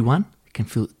 Everyone can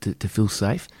feel to feel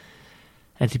safe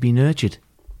and to be nurtured.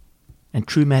 And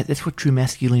that's what true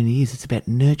masculinity is. It's about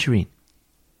nurturing.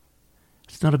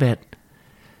 It's not about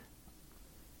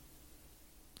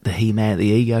the he-man, the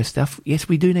ego stuff. Yes,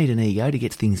 we do need an ego to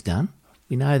get things done.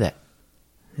 We know that.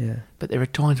 Yeah. But there are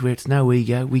times where it's no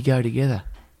ego, we go together.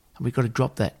 And we've got to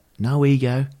drop that. No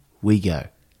ego, we go.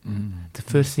 The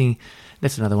first thing,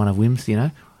 that's another one of Wim's, you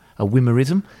know, a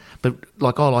Wimmerism. But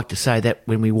like I like to say that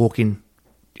when we walk in,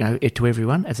 you know, to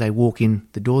everyone as they walk in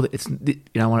the door, that it's, you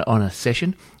know, on a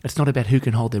session, it's not about who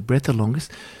can hold their breath the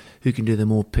longest, who can do the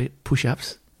more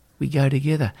push-ups. We go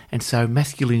together. And so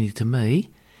masculinity to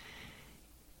me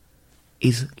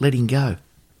is letting go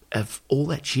of all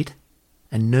that shit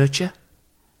and nurture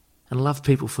and love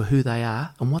people for who they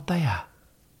are and what they are.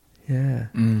 Yeah.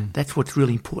 That's what's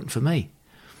really important for me,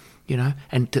 you know,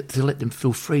 and to let them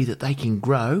feel free that they can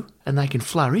grow and they can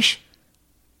flourish.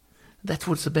 That's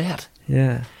what it's about.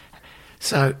 Yeah.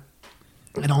 So,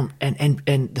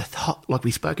 like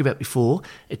we spoke about before,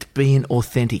 it's being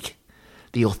authentic.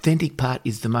 The authentic part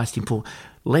is the most important.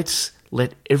 Let's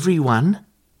let everyone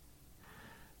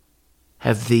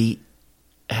have the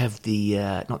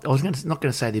not going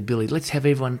to say the ability. Let's have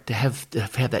everyone to have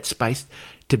that space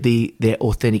to be their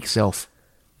authentic self.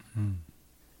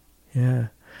 Yeah.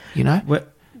 You know,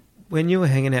 When you were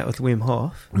hanging out with Wim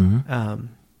Hof,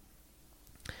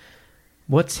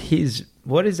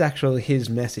 what is actually his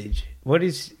message? What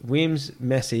is Wim's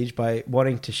message by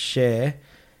wanting to share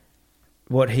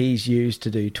what he's used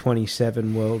to do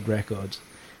 27 world records?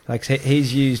 Like,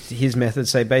 he's used his method.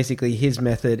 So basically his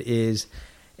method is,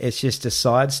 it's just a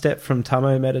sidestep from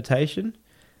Tummo meditation.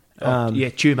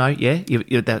 Tumo,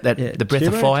 the breath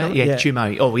of Tumo, fire, Tummo?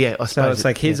 Tumo. Oh, yeah, I suppose. So it's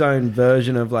like his own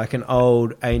version of like an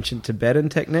old ancient Tibetan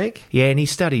technique. Yeah, and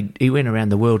he went around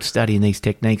the world studying these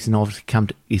techniques, and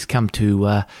obviously he's come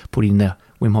to putting the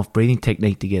Wim Hof breathing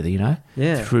technique together, you know?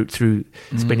 Yeah. Through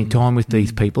spending time with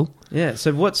these people. Yeah,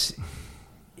 so what's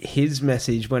his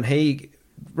message when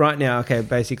right now, okay,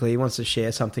 basically he wants to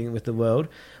share something with the world.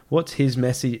 What's his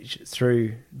message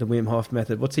through the Wim Hof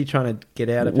method? What's he trying to get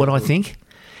out of What people? I think?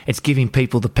 It's giving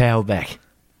people the power back.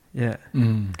 Yeah.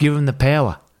 Give them the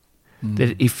power.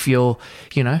 That if you're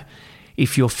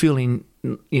feeling,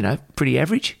 pretty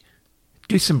average,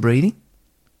 do some breathing.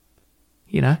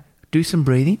 Do some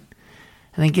breathing,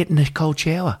 and then get in a cold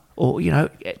shower. Or,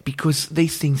 because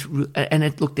these things,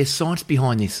 look, there's science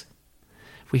behind this.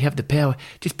 We have the power.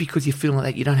 Just because you're feeling like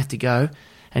that, you don't have to go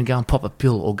and pop a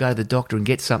pill or go to the doctor and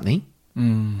get something.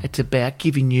 It's about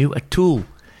giving you a tool.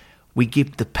 We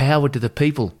give the power to the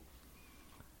people.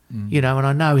 And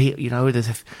I know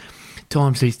there's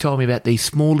times he's told me about these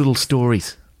small little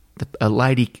stories. A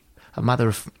mother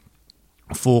of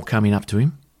 4 coming up to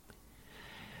him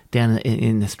down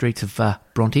in the streets of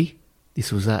Bronte.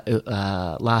 This was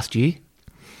last year,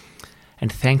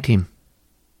 and thanked him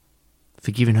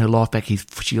for giving her life back.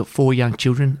 She got 4 young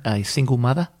children, a single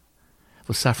mother,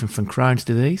 was suffering from Crohn's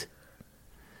disease,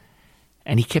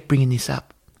 and he kept bringing this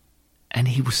up, and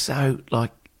he was so,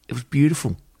 it was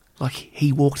beautiful. Like,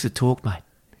 he walks the talk, mate.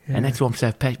 Yeah. And that's why I'm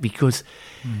so passionate, because,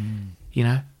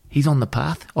 he's on the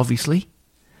path, obviously,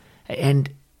 and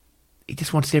he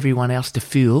just wants everyone else to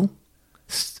feel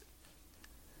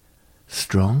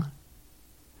strong,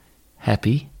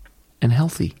 happy, and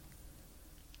healthy.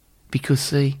 Because,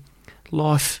 see,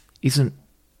 life isn't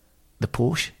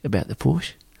about the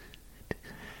Porsche.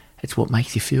 It's what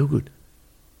makes you feel good.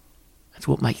 It's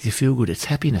what makes you feel good. It's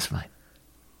happiness, mate.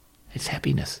 It's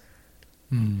happiness.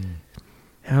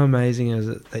 How amazing is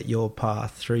it that your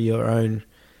path through your own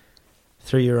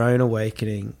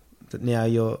awakening, that now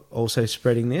you're also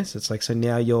spreading this? It's like, so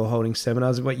now you're holding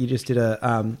seminars. What you just did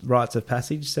a rites of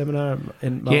passage seminar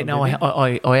in Mullumbimby? Yeah, no,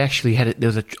 I actually had it.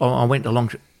 I went along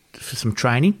for some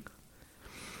training,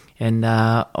 and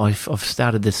I've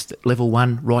started this level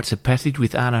 1 rites of passage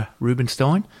with Anna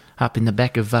Rubinstein up in the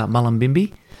back of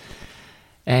Mullumbimby,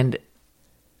 and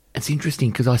it's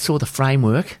interesting because I saw the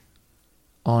framework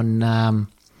on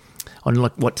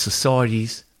like what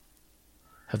societies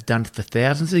have done for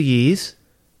thousands of years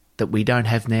that we don't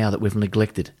have now, that we've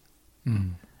neglected.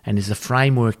 And there's a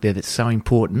framework there that's so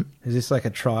important. Is this like a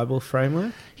tribal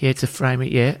framework? Yeah, it's a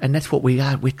framework, yeah. And that's what we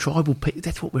are. We're tribal people.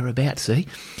 That's what we're about, see?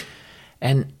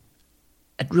 And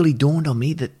it really dawned on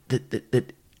me that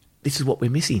this is what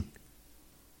we're missing.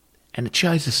 And it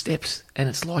shows the steps. And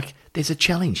it's like there's a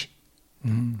challenge.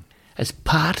 As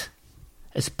part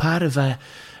of a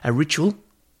ritual,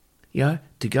 to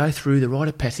go through the rite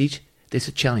of passage, there's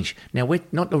a challenge. Now, we're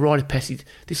not the rite of passage.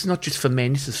 This is not just for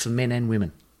men. This is for men and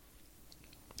women.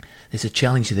 There's a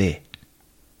challenge there.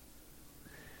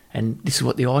 And this is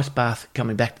what the ice bath,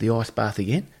 coming back to the ice bath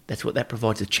again, that's what that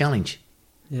provides, a challenge.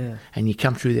 Yeah. And you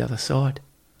come through the other side.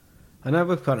 I know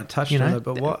we've kind of touched on it,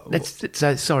 but what...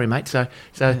 So sorry, mate. So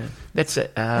yeah. That's...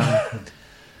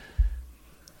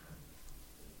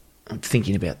 I'm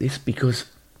thinking about this because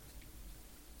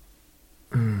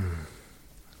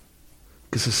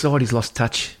society's lost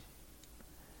touch,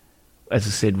 as I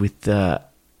said, with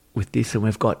this, and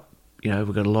we've got a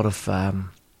lot of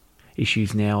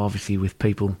issues now, obviously, with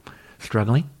people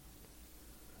struggling.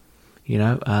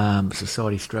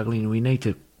 Society's struggling, and we need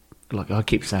to, like I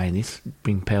keep saying this,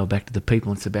 bring power back to the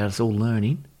people. It's about us all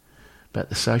learning about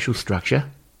the social structure.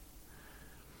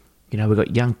 We've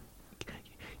got young.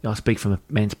 I speak from a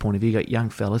man's point of view. You've got young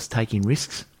fellas taking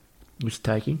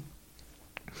risk-taking.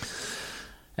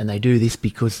 And they do this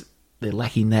because they're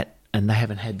lacking that, and they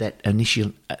haven't had that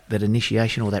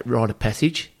initiation or that rite of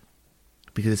passage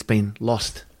because it's been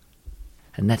lost,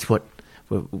 and that's what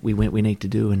we need to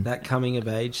do. And That coming of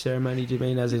age ceremony, do you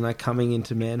mean as in like coming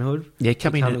into manhood? yeah,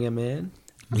 Becoming a man?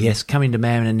 Yes, coming to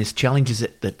man, and there's challenges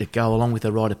that go along with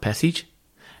the rite of passage,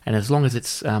 and as long as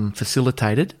it's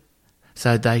facilitated,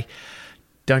 so they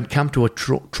don't come to a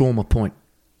trauma point.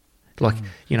 Like,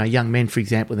 young men, for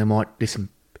example, there's some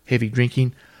heavy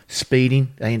drinking,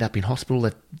 speeding, they end up in hospital,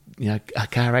 a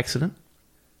car accident.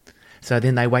 So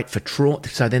then they wait for trauma,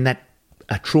 so then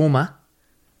a trauma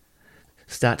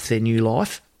starts their new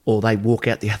life, or they walk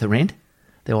out the other end.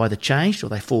 They're either changed or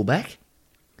they fall back.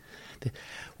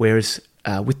 Whereas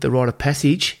with the rite of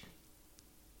passage,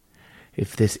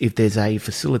 if there's a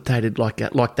facilitated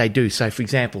like they do, so for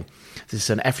example, there's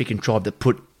an African tribe that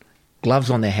put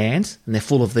gloves on their hands and they're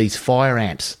full of these fire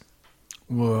ants.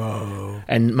 Whoa.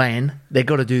 And man, they've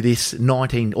got to do this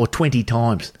 19 or 20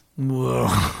 times. Whoa.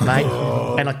 Mate,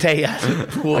 and I tell you,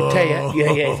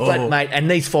 yeah, but mate, and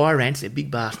these fire ants, they're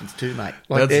big bastards too, mate.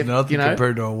 Like That's nothing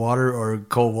compared to a water or a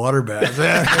cold water bath.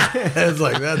 That's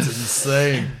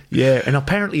insane. Yeah, and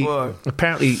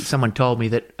apparently someone told me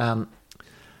that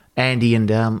Andy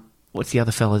and what's the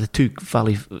other fella? The two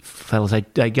fellas,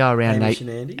 they go around. Hamish and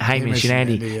Andy? Hamish and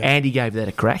Andy. Yeah. Andy gave that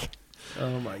a crack.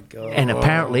 Oh my God. And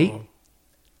apparently,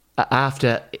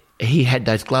 after he had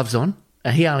those gloves on,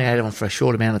 and he only had them on for a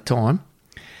short amount of time,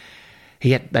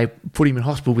 they put him in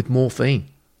hospital with morphine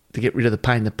to get rid of the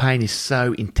pain. The pain is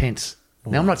so intense.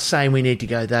 Now, I'm not saying we need to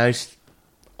go those,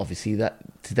 obviously,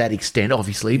 to that extent,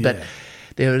 obviously, but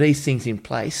there are these things in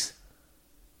place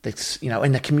that's,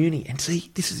 in the community. And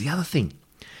see, this is the other thing.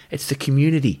 It's the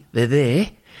community. They're there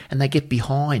and they get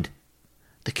behind.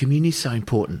 The community is so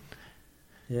important.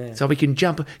 Yeah. So we can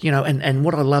jump, and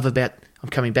what I love about, I'm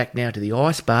coming back now to the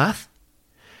ice bath,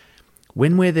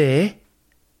 when we're there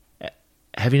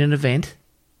having an event,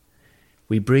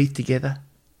 we breathe together,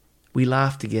 we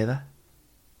laugh together,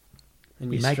 And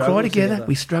we you may struggle cry together,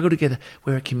 we struggle together.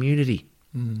 We're a community.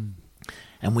 And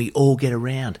we all get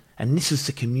around. And this is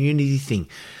the community thing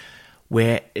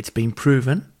where it's been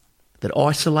proven that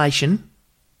isolation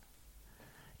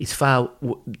is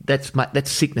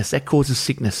that's sickness. That causes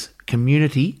sickness.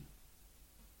 Community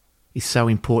is so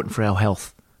important for our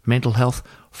health, mental health,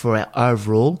 for our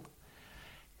overall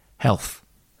health.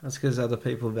 That's because other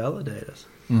people validate us.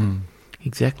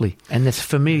 Exactly. And there's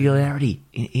familiarity,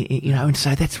 and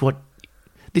so this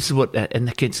is what,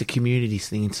 and it's a communities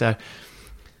thing. And so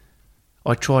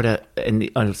I try to, and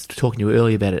I was talking to you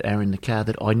earlier about it, Aaron, in the car,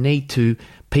 that I need to,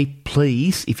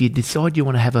 please, if you decide you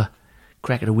want to have a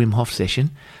crack at a Wim Hof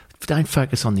session, don't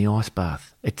focus on the ice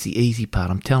bath. It's the easy part.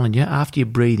 I'm telling you, after you're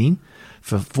breathing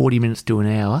for 40 minutes to an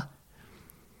hour,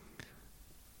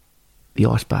 the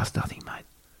ice bath's nothing, mate.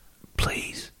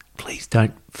 Please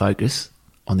don't focus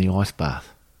on the ice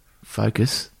bath.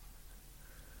 Focus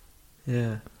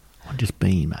Yeah. on just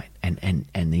being, mate, and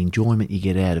the enjoyment you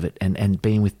get out of it, and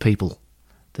being with people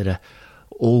that are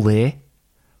all there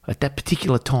at that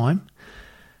particular time.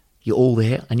 You're all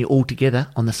there and you're all together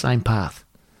on the same path.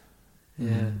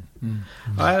 Yeah.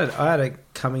 I had a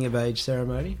coming of age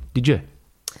ceremony. Did you?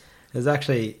 It was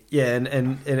actually, and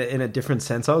in a different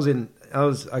sense.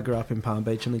 I grew up in Palm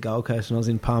Beach on the Gold Coast, and I was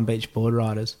in Palm Beach Board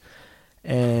Riders.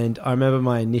 And I remember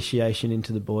my initiation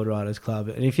into the Board Riders Club.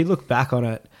 And if you look back on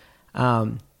it,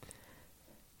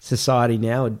 society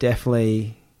now would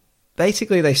definitely,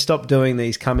 basically they stopped doing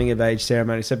these coming of age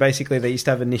ceremonies. So basically they used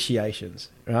to have initiations,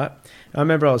 right? I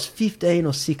remember I was 15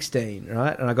 or 16,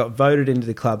 right? And I got voted into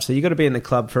the club. So you got to be in the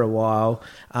club for a while,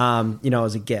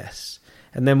 as a guest.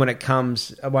 And then when it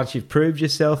comes, once you've proved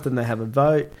yourself, then they have a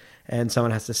vote and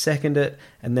someone has to second it.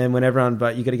 And then when everyone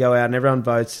votes, you got to go out and everyone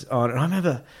votes on. And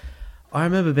I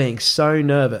remember being so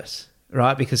nervous,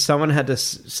 right? Because someone had to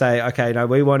say, okay, no,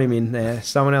 we want him in there.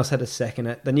 Someone else had to second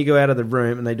it. Then you go out of the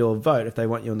room and they do a vote if they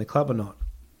want you in the club or not.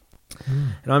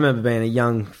 And I remember being a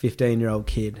young 15-year-old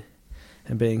kid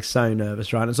and being so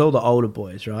nervous, right? And it's all the older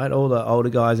boys, right? All the older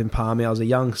guys in Palmy. I was a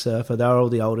young surfer. They were all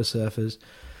the older surfers.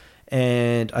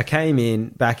 And I came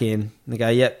back in, and they go,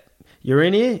 yep, you're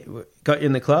in here, got you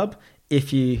in the club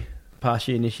if you pass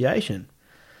your initiation.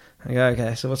 I go,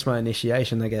 okay, so what's my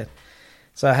initiation? They go,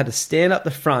 so I had to stand up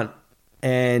the front,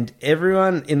 and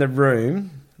everyone in the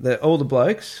room, all the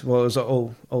blokes, well, it was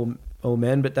all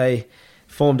men, but they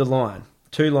formed a line,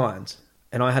 2 lines,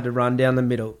 and I had to run down the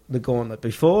middle, the gauntlet.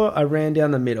 Before I ran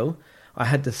down the middle, I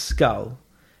had to scull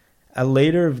a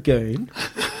litre of goon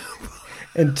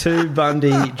and 2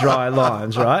 Bundy dry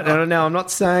limes, right? And now I'm not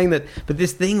saying that, but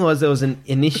this thing was, there was an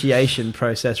initiation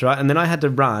process, right? And then I had to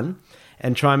run,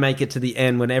 and try and make it to the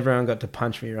end when everyone got to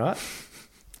punch me, right?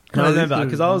 And I remember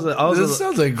because I was. This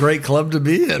sounds like a great club to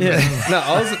be in. Yeah. No,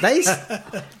 I was.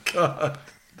 God.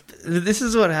 This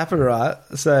is what happened, right?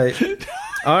 So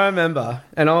I remember,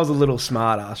 and I was a little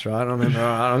smart ass, right? I remember, all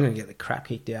right, I'm going to get the crap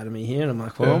kicked out of me here, and I'm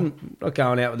like, well, I'm not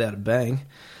going out without a bang.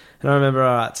 And I remember,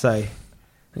 all right, so I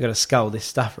got to scull this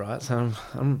stuff, right? So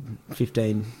I'm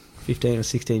 15 or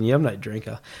 16 years, I'm no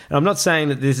drinker. And I'm not saying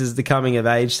that this is the coming of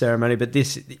age ceremony, but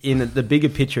this, in the bigger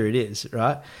picture, it is,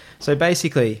 right? So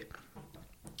basically,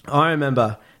 I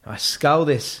remember I scull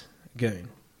this goon.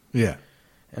 Yeah.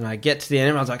 And I get to the end,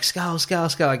 everyone's like, skull, skull,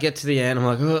 skull. I get to the end, I'm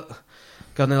like, oh.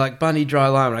 God, and they're like, Bundy dry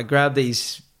lime. And I grab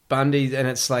these Bundies, and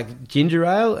it's like ginger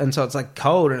ale, and so it's like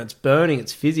cold, and it's burning,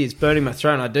 it's fizzy, it's burning my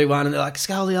throat. And I do one, and they're like,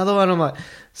 skull the other one. I'm like,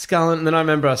 sculling. And then I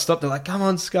remember I stopped, they're like, come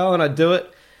on, skull. And I do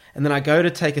it. And then I go to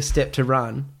take a step to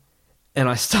run, and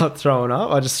I start throwing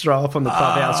up. I just throw up on the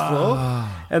clubhouse floor.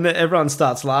 And then everyone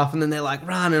starts laughing, and they're like,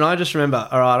 run. And I just remember,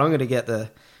 all right, I'm going to get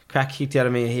the crack kicked out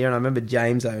of me here. And I remember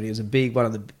James, though, and he was one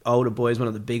of the older boys, one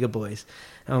of the bigger boys.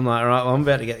 And I'm like, all right, well, I'm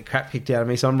about to get the crap kicked out of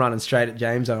me, so I'm running straight at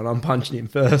James, and I'm punching him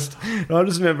first. And I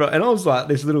just remember, and I was like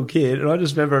this little kid, and I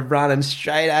just remember running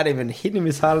straight at him and hitting him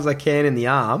as hard as I can in the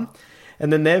arm.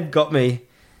 And then they've got me,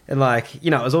 and like, you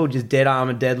know, it was all just dead arm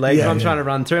and dead leg. Yeah, and I'm trying to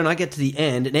run through, and I get to the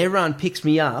end, and everyone picks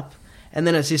me up, and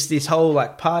then it's just this whole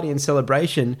like party and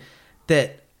celebration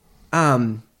that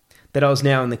I was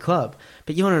now in the club.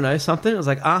 But you want to know something? It was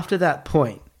like after that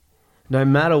point, no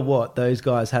matter what, those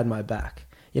guys had my back.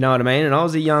 You know what I mean? And I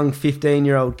was a young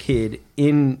 15-year-old kid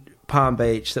in Palm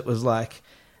Beach that was like,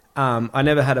 I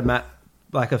never had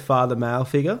a father male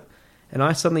figure. And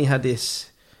I suddenly had this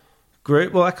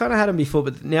group. Well, I kind of had them before,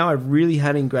 but now I really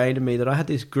had ingrained in me that I had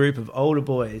this group of older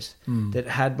boys that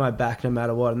had my back no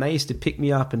matter what. And they used to pick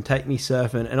me up and take me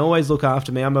surfing and always look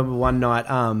after me. I remember one night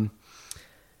I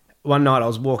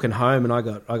was walking home and I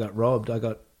got robbed. I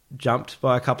got jumped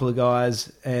by a couple of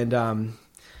guys, and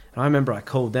I remember I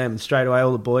called them, and straight away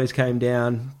all the boys came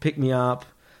down, picked me up,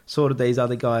 sorted these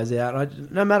other guys out.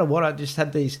 And no matter what, I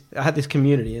had this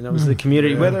community, and it was the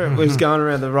community, whether it was going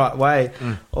around the right way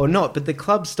or not. But the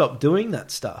club stopped doing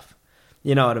that stuff.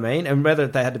 You know what I mean? And whether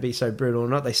they had to be so brutal or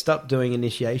not, they stopped doing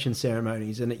initiation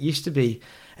ceremonies. And it used to be,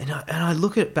 and I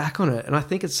look back on it, and I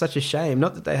think it's such a shame.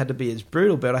 Not that they had to be as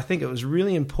brutal, but I think it was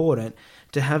really important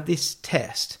to have this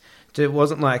test. It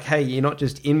wasn't like, hey, you're not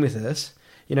just in with us.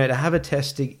 You know, to have a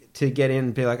test to get in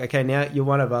and be like, okay, now you're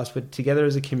one of us, but together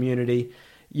as a community,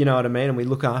 you know what I mean? And we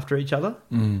look after each other.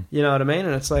 You know what I mean?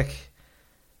 And it's like,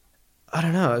 I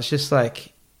don't know. It's just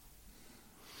like,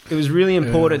 it was really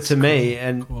important to me.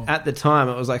 And at the time,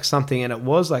 it was like something, and it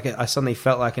was like, I suddenly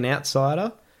felt like an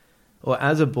outsider, or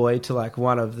as a boy to like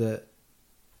one of the...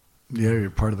 Yeah, you're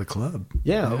part of the club.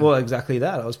 Yeah, well, exactly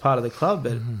that. I was part of the club.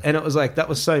 But, and it was like, that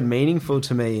was so meaningful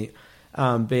to me,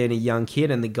 being a young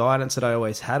kid, and the guidance that I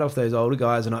always had off those older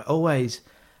guys. And I always,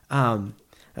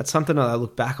 that's something that I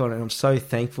look back on, and I'm so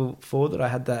thankful for, that I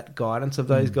had that guidance of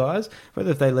those guys,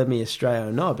 whether if they led me astray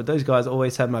or not. But those guys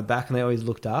always had my back, and they always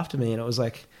looked after me. And it was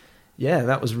like, yeah,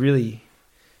 that was really,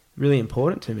 really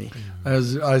important to me. I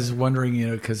was wondering, you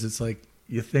know, because it's like,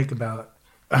 you think about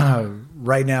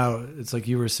right now, it's like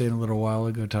you were saying a little while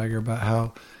ago, Tiger, about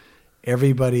how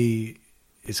everybody...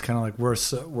 It's kind of like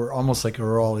we're almost like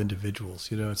we're all individuals,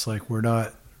 you know. It's like we're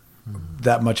not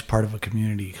that much part of a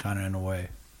community, kind of in a way.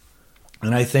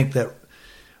 And I think that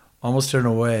almost in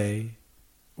a way,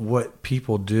 what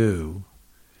people do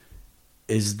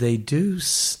is they do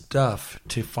stuff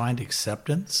to find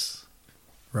acceptance,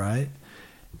 right?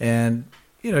 And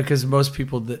you know, because most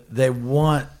people they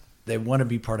want to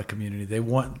be part of community.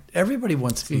 Everybody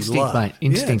wants to be loved. Mate.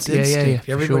 Instinct. Yeah, it's instinct.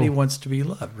 Yeah, everybody sure. wants to be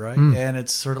loved, right? And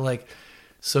it's sort of like.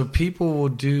 So people will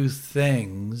do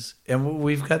things, and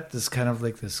we've got this kind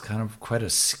of quite a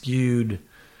skewed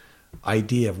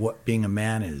idea of what being a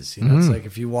man is. You know, it's like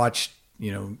if you watch,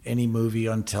 you know, any movie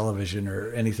on television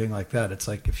or anything like that, it's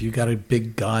like if you got a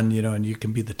big gun, you know, and you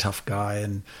can be the tough guy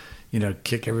and, you know,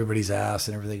 kick everybody's ass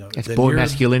and everything. It's boy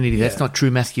masculinity. Yeah. That's not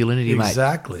true masculinity, mate.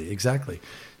 Exactly.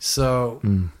 So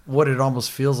what it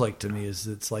almost feels like to me is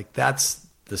it's like that's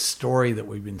the story that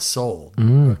we've been sold.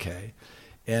 Okay.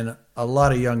 And a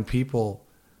lot of young people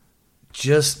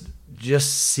just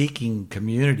seeking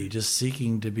community, just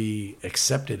seeking to be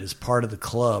accepted as part of the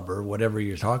club or whatever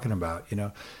you're talking about, you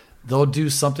know, they'll do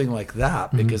something like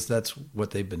that because that's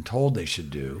what they've been told they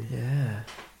should do. Yeah.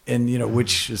 And, you know,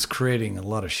 which is creating a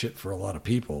lot of shit for a lot of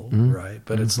people, right?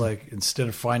 But it's like, instead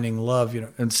of finding love, you know,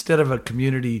 instead of a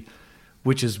community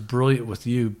which is brilliant with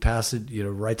you,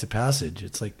 rites of passage,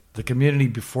 it's like the community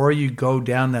before you go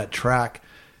down that track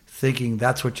thinking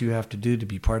that's what you have to do to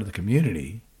be part of the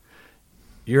community.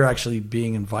 You're actually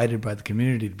being invited by the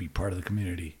community to be part of the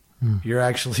community. You're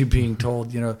actually being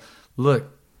told,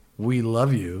 look, we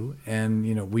love you,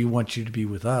 and we want you to be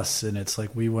with us, and it's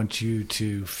like we want you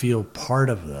to feel part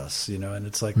of this, and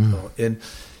it's like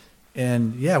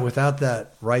and yeah, without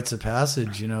that rites of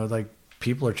passage, like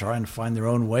people are trying to find their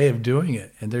own way of doing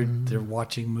it, and they're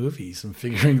watching movies and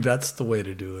figuring that's the way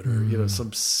to do it, or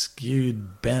some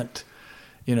skewed bent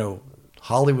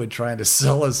Hollywood trying to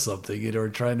sell us something, or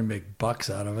trying to make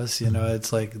bucks out of us.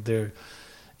 It's like they're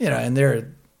and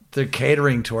they're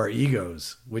catering to our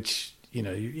egos, which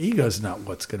your ego is not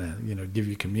what's going to give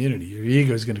you community. Your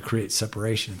ego is going to create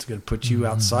separation. It's going to put you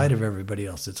outside of everybody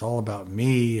else. It's all about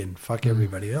me and fuck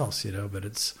everybody else. But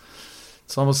it's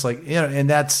almost like and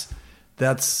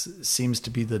that seems to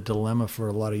be the dilemma for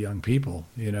a lot of young people.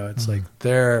 It's like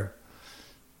they're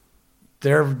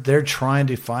trying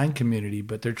to find community,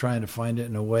 but they're trying to find it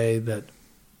in a way that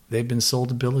they've been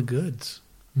sold a bill of goods.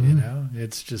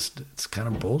 It's kind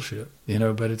of bullshit.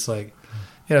 But it's like.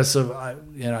 So I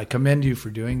commend you for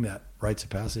doing that rites of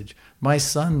passage. My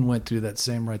son went through that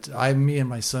same me and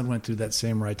my son went through that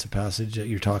same rites of passage that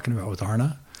you're talking about with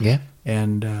Arna. Yeah.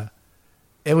 And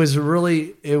it was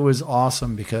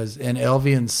awesome because, and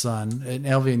Elvian's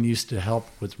used to help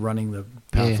with running the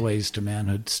Pathways to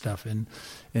Manhood stuff. And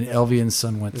Elvian's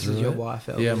son went through it. This is your wife,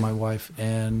 Elvian. Yeah, my wife.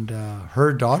 And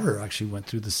her daughter actually went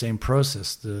through the same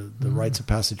process, the rites of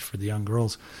passage for the young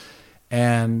girls.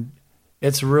 And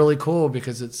it's really cool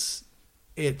because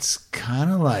it's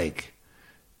kind of like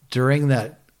during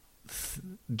that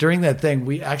thing,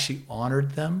 we actually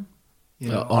honored them,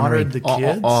 honored the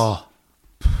kids.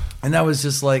 And that was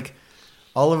just like,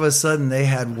 all of a sudden they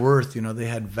had worth, they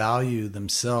had value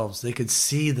themselves. They could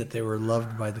see that they were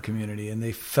loved by the community, and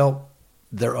they felt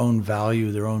their own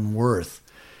value, their own worth.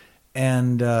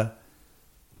 And,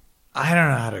 I don't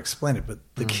know how to explain it, but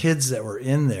the kids that were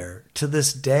in there, to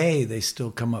this day, they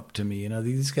still come up to me.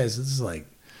 These guys, this is like,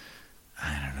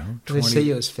 I don't know. 20, they see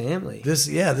you as family. This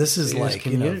is like,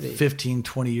 community. 15,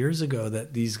 20 years ago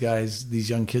that these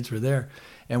young kids were there.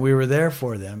 And we were there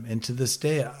for them. And to this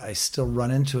day, I still run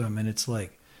into them. And it's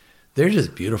like, they're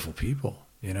just beautiful people.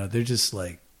 They're just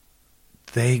like,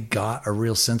 they got a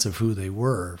real sense of who they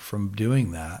were from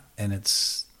doing that. And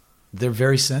they're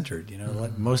very centered,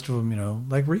 like most of them,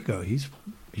 like Rico, he's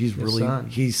really,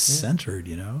 he's centered,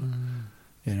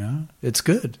 it's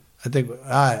good.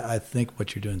 I think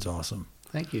what you're doing is awesome.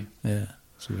 Thank you. Yeah.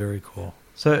 It's very cool.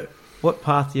 So what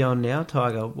path are you on now,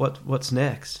 Tiger? What's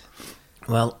next?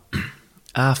 Well,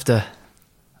 after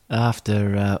I've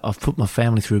put my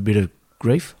family through a bit of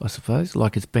grief, I suppose,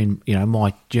 like it's been,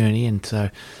 my journey. And so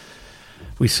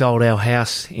we sold our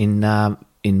house in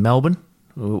Melbourne.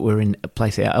 We're in a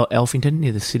place, Alphington,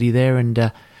 near the city there, and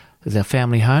it was our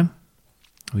family home.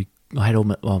 I had all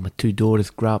my two daughters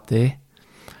grow up there,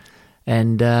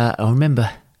 and I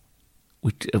remember,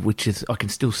 which is, I can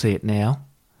still see it now,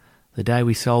 the day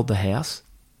we sold the house,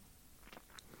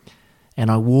 and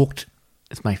I walked.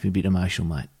 This makes me a bit emotional,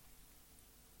 mate.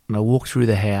 And I walked through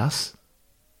the house.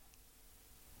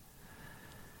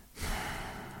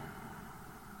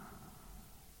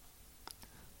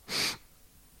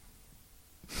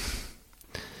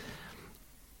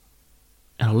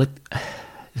 And it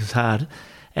was hard,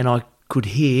 and I could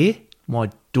hear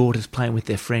my daughters playing with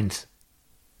their friends.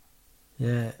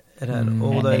 Yeah, it had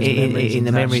all those memories in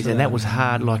the memories, and that was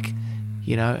hard. And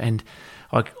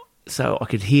I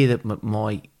could hear that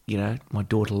my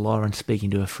daughter Lauren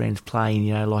speaking to her friends, playing,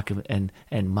 and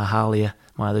Mahalia,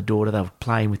 my other daughter, they were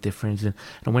playing with their friends, and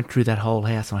I went through that whole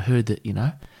house, and I heard that, and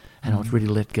I was ready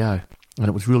to let go, and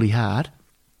it was really hard.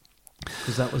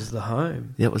 Because that was the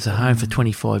home. That was the home for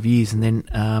 25 years. And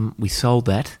then we sold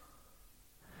that.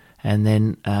 And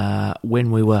then when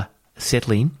we were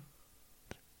settling,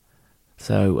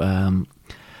 so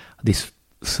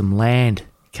some land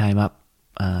came up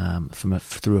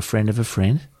through a friend of a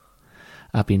friend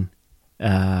up in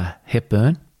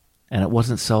Hepburn. And it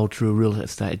wasn't sold through a real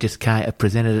estate. It just it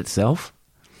presented itself.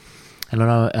 And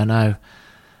I know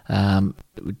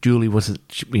Julie was,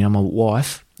 my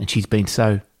wife, and she's been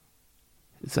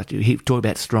he talk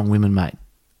about strong women, mate.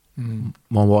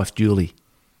 My wife Julie,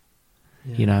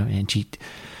 and she,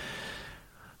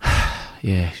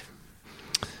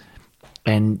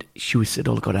 and she said,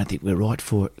 "Oh look, I don't think we're right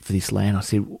for this land." I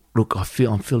said, "Look, I'm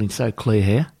feeling so clear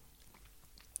here.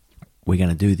 We're going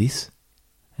to do this,"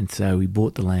 and so we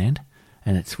bought the land,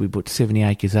 and we bought 70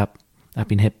 acres up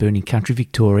in Hepburn in country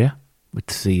Victoria.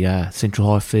 It's the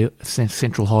Central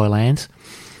Highlands.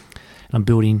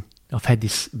 And I've had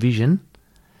this vision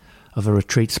of a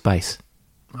retreat space.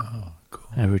 Oh,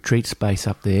 a retreat space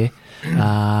up there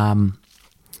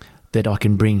that I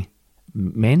can bring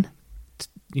men,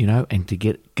 and to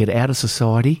get out of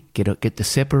society, get the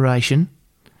separation,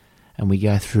 and we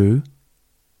go through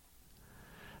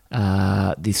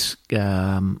this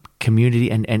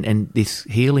community and this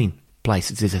healing place.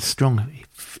 There's a strong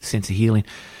sense of healing.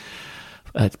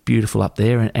 It's beautiful up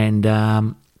there, and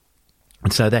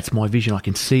so that's my vision. I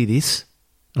can see this,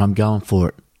 and I'm going for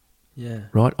it. Yeah.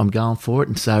 Right, I'm going for it.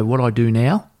 And so what I do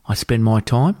now, I spend my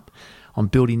time, I'm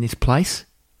building this place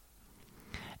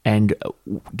and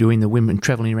doing the women,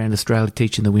 travelling around Australia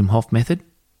teaching the Wim Hof method.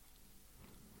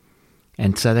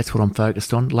 And so that's what I'm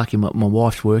focused on. Lucky my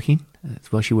wife's working.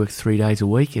 Well, she works 3 days a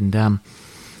week. And as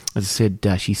I said,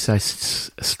 she's so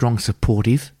a strong,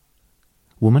 supportive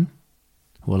woman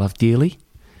who I love dearly.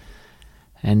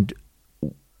 And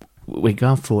we're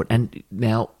going for it. And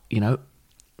now,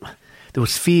 there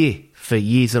was fear for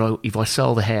years that if I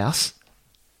sold the house,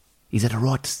 is it a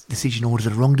right decision or is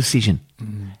it a wrong decision?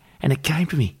 Mm. And it came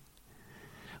to me.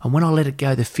 And when I let it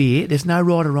go, the fear, there's no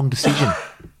right or wrong decision.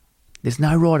 There's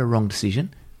no right or wrong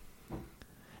decision.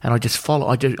 And I just follow.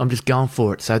 I'm just going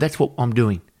for it. So that's what I'm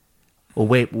doing, or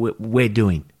we're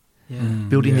doing. Yeah.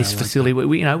 Building this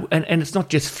facility. And it's not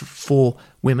just for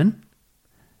women.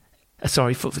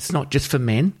 It's not just for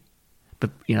men. But,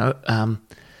 I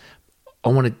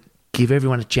want to give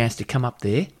everyone a chance to come up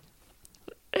there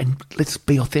and let's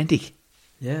be authentic.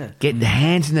 Yeah. Get the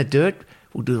hands in the dirt.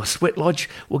 We'll do a sweat lodge.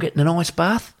 We'll get in an ice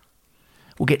bath.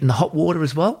 We'll get in the hot water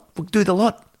as well. We'll do the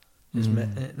lot. Just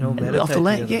And off the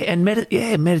land,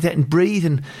 meditate and breathe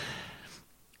and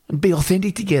be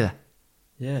authentic together.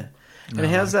 Yeah. And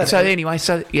how's that? So anyway,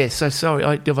 so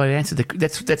sorry, have I answered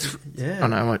that's yeah. I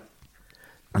know.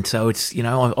 And so it's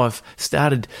I've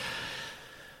started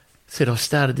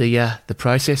the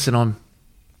process, and I'm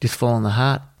just following the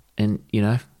heart, and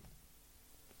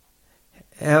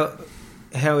how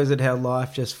is it how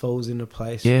life just falls into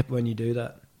place when you do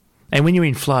that? And when you're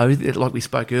in flow, like we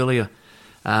spoke earlier,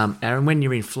 Aaron, when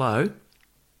you're in flow,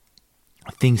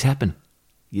 things happen.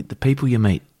 The people you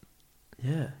meet,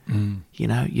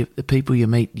 the people you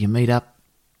meet up.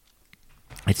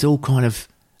 It's all kind of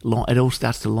it all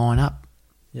starts to line up.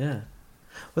 Yeah.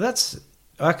 Well,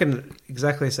 I can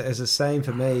exactly say it's the same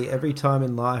for me. Every time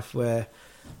in life where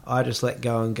I just let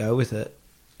go and go with it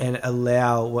and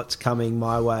allow what's coming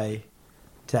my way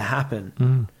to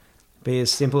happen, be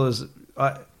as simple as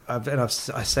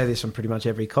I say this on pretty much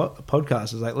every podcast.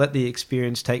 It's like, let the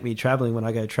experience take me traveling. When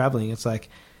I go traveling, it's like,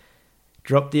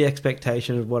 drop the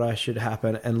expectation of what I should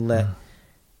happen and let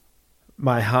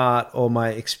my heart or my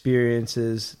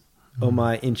experiences or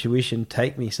my intuition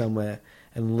take me somewhere,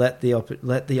 and let the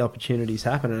opportunities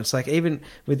happen. And it's like, even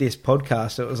with this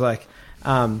podcast, it was like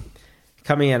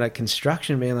coming out of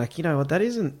construction, being like, what, that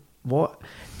isn't what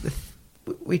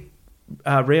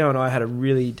Rio and I had a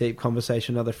really deep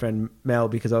conversation with another friend, Mel,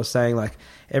 because I was saying, like,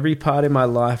 every part in my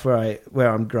life where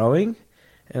I'm growing,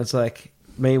 and it's like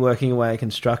me working away in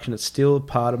construction, it's still a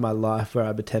part of my life where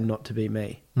I pretend not to be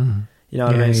me. Mm-hmm. You know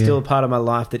what I mean? It's still a part of my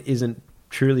life that isn't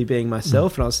truly being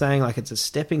myself. And I was saying, like, it's a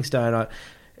stepping stone.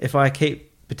 If I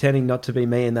keep pretending not to be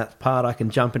me in that part, I can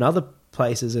jump in other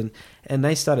places. And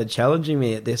they started challenging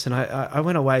me at this. And I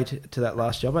went away to that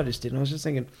last job I just did, and I was just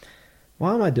thinking,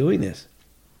 why am I doing this?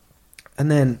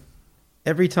 And then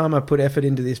every time I put effort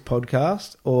into this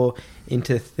podcast or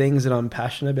into things that I'm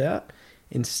passionate about,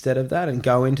 instead of that, and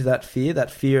go into that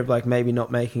fear of like maybe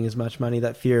not making as much money,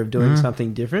 that fear of doing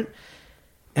something different,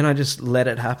 and I just let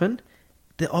it happen,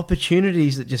 the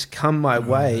opportunities that just come my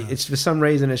way, it's for some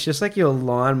reason, it's just like you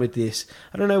align with this.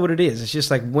 I don't know what it is. It's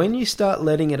just like when you start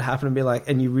letting it happen and be like,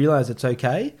 and you realize it's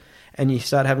okay, and you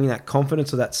start having that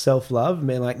confidence or that self-love and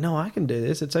being like, no, I can do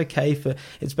this. It's okay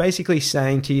it's basically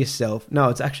saying to yourself, no,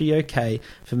 it's actually okay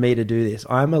for me to do this.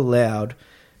 I'm allowed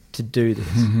to do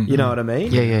this. You know what I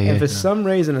mean? Yeah. And for some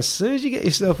reason, as soon as you get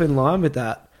yourself in line with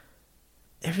that,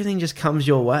 everything just comes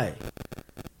your way.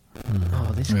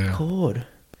 Oh, this chord.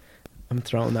 I'm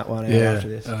throwing that one out after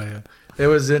this. Oh, yeah. It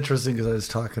was interesting because I was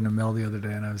talking to Mel the other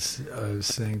day, and I was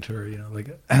saying to her,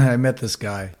 like, I met this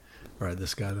guy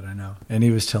that I know, and he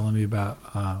was telling me about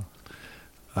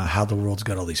how the world's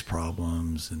got all these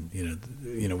problems, and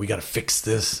we got to fix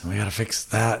this and we got to fix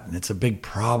that, and it's a big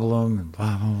problem, and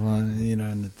blah blah blah,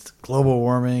 and it's global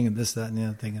warming and this, that, and the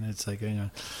other thing, and it's like,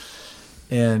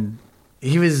 and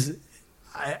he was.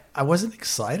 I wasn't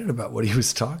excited about what he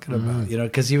was talking about,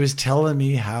 because he was telling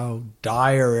me how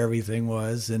dire everything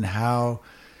was and how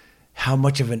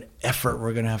much of an effort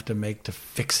we're going to have to make to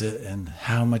fix it, and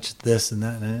how much this and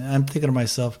that. And I'm thinking to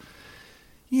myself,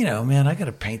 you know, man, I got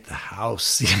to paint the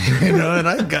house, you know, and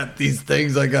I've got these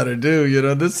things I got to do, you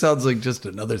know, this sounds like just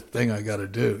another thing I got to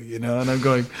do, you know, and I'm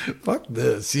going, fuck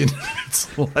this, you know,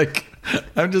 it's like,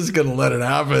 I'm just going to let it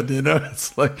happen, you know,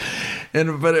 it's like,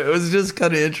 but it was just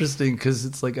kind of interesting because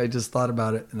it's like, I just thought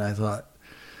about it and I thought,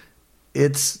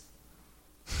 it's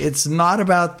not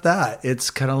about that. It's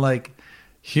kind of like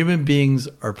human beings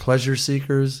are pleasure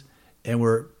seekers and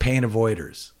we're pain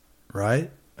avoiders,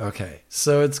 right? Okay,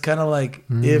 so it's kind of like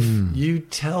if you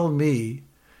tell me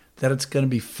that it's going to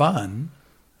be fun,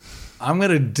 I'm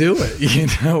going to do it, you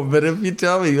know. But if you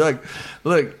tell me, like,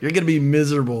 look, you're going to be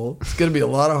miserable, it's going to be a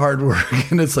lot of hard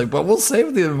work, and it's like, but we'll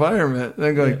save the environment. And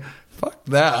I'm going, fuck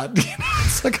that. You know,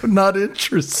 it's like I'm not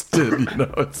interested. You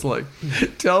know, it's like,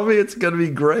 tell me it's going to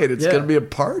be great. It's going to be a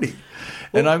party,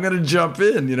 and I'm going to jump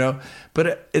in. You know,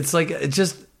 but it's like it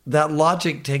just that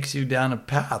logic takes you down a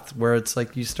path where it's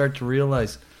like you start to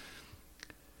realize.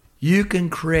 You can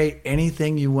create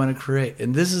anything you want to create.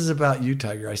 And this is about you,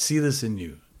 Tiger. I see this in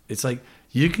you. It's like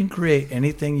you can create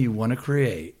anything you want to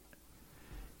create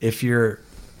if you're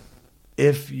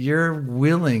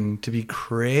willing to be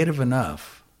creative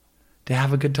enough to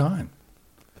have a good time.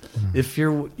 If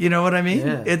you're, you know what I mean?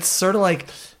 Yeah. It's sort of like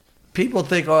people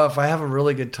think, oh, if I have a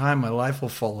really good time, my life will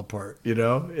fall apart. You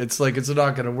know, it's like, it's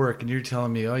not going to work. And you're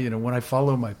telling me, oh, you know, when I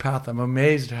follow my path, I'm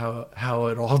amazed how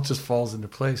it all just falls into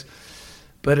place.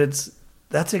 But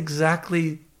that's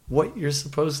exactly what you're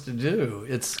supposed to do.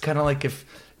 It's kind of like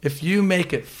if you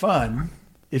make it fun,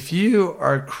 if you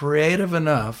are creative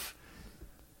enough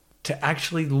to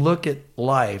actually look at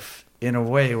life in a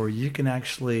way where you can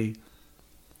actually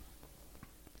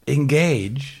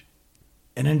engage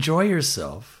and enjoy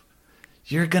yourself,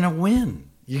 you're going to win.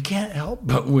 You can't help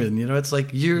but win. You know, it's like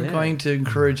you're going to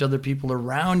encourage other people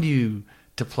around you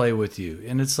to play with you.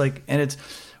 And it's like,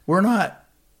 we're not,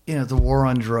 you know, the war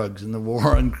on drugs and the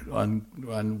war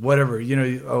on whatever, you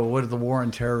know, what the war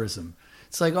on terrorism.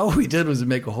 It's like all we did was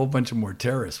make a whole bunch of more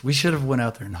terrorists. We should have went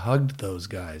out there and hugged those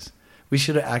guys. We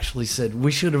should have actually said,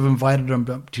 we should have invited them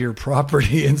up to your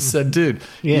property and said, dude,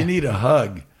 you need a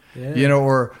hug, you know,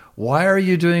 or why are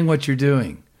you doing what you're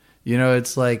doing? You know,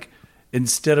 it's like,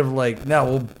 instead of like, no,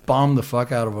 we'll bomb the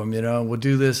fuck out of them, you know, we'll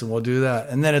do this and we'll do that.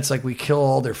 And then it's like we kill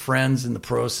all their friends in the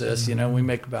process, you know, we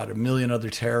make about 1 million other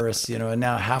terrorists, you know, and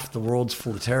now half the world's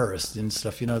full of terrorists and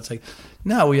stuff, you know. It's like,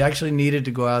 no, we actually needed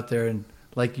to go out there and,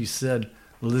 like you said,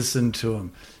 listen to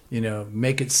them, you know,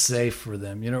 make it safe for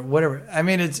them, you know, whatever. I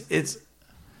mean,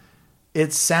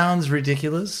 it sounds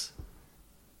ridiculous,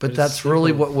 but that's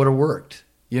really what would have worked.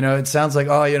 You know, it sounds like,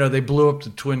 oh, you know, they blew up the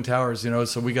Twin Towers, you know,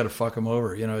 so we got to fuck them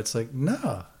over. You know, it's like,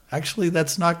 no, actually,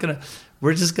 that's not going to,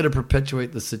 we're just going to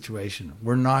perpetuate the situation.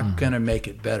 We're not going to make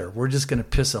it better. We're just going to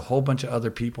piss a whole bunch of other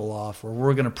people off, or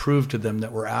we're going to prove to them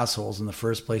that we're assholes in the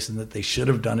first place and that they should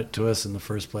have done it to us in the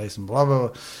first place and blah, blah,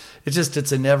 blah.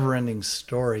 It's a never ending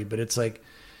story, but it's like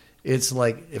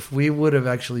if we would have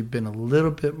actually been a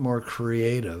little bit more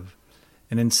creative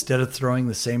and instead of throwing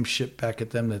the same shit back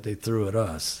at them that they threw at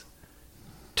us,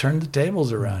 turn the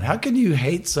tables around. How can you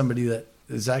hate somebody that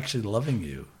is actually loving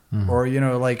you? Or, you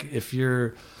know, like if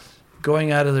you're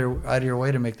going out of your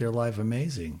way to make their life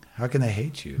amazing, how can they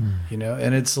hate you? You know,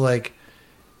 and it's like,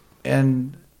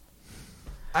 and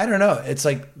I don't know, it's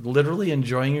like literally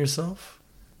enjoying yourself,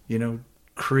 you know,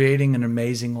 creating an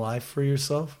amazing life for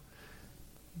yourself.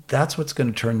 That's what's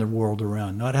going to turn the world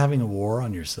around. Not having a war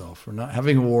on yourself, or not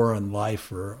having a war on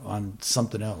life, or on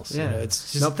something else. Yeah, you know,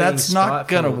 it's just that's not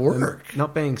going to work.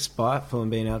 Not being spiteful and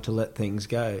being able to let things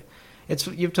go.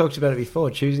 You've talked about it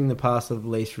before. Choosing the path of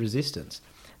least resistance.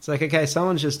 It's like, okay,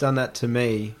 someone's just done that to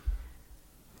me.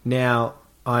 Now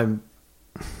I'm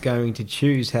going to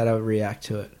choose how to react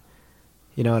to it.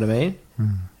 You know what I mean?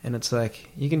 And it's like,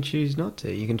 you can choose not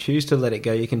to. You can choose to let it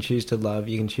go. You can choose to love.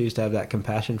 You can choose to have that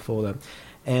compassion for them.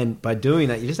 And by doing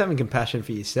that, you're just having compassion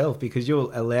for yourself because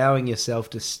you're allowing yourself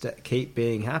to keep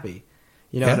being happy.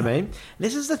 You know what I mean? And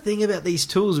this is the thing about these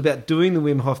tools, about doing the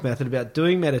Wim Hof method, about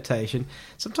doing meditation.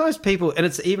 Sometimes people, and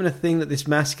it's even a thing that this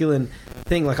masculine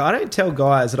thing, like I don't tell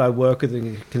guys that I work with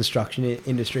in the construction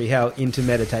industry how into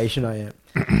meditation I am,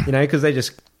 you know, because they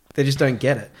just don't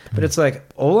get it. But it's like,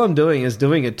 all I'm doing is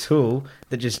doing a tool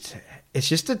that it's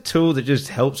just a tool that just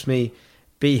helps me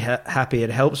be happy. It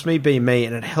helps me be me,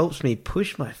 and it helps me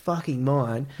push my fucking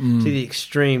mind to the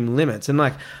extreme limits. And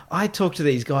like, I talk to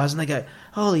these guys and they go,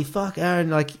 holy fuck, Aaron,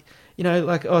 like, you know,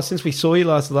 like, oh, since we saw you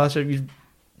last time,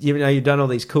 you know, you've done all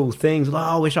these cool things. Oh,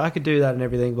 I wish I could do that and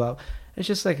everything. But it's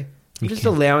just like, I'm just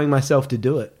allowing myself to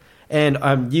do it. And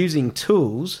I'm using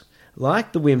tools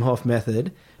like the Wim Hof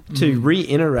method to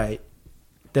reiterate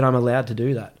that I'm allowed to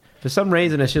do that. For some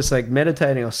reason, it's just like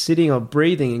meditating or sitting or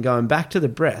breathing and going back to the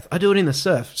breath. I do it in the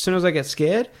surf. As soon as I get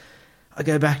scared, I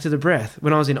go back to the breath.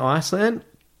 When I was in Iceland,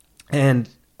 and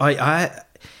when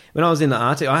I was in the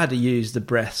Arctic, I had to use the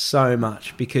breath so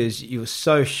much because you were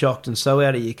so shocked and so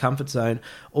out of your comfort zone.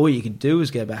 All you could do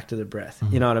was go back to the breath.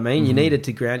 You know what I mean? You needed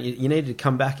to ground. You needed to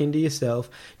come back into yourself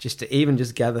just to even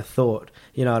just gather thought.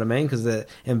 You know what I mean? Because the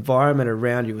environment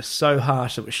around you was so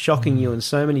harsh. It was shocking you in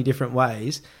so many different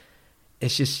ways.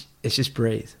 It's just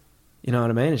breathe. You know what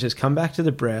I mean? It's just come back to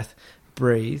the breath,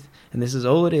 breathe. And this is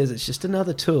all it is. It's just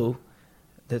another tool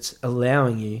that's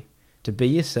allowing you to be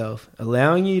yourself,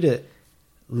 allowing you to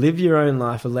live your own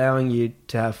life, allowing you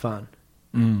to have fun.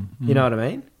 You know what I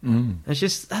mean? It's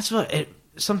just, that's what it,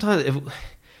 sometimes it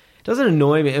doesn't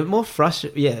annoy me. It more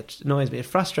it annoys me. It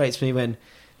frustrates me when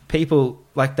people,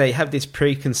 like, they have this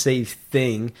preconceived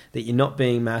thing that you're not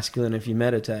being masculine if you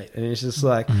meditate. And it's just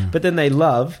like, but then they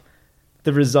love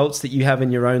the results that you have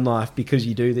in your own life because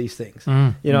you do these things.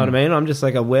 You know what I mean? I'm just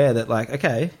like aware that, like,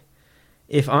 okay,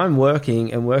 if I'm working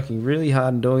really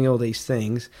hard and doing all these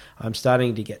things, I'm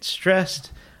starting to get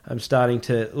stressed. I'm starting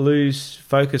to lose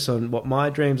focus on what my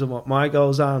dreams and what my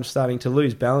goals are. I'm starting to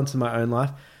lose balance in my own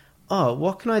life. Oh,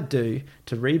 what can I do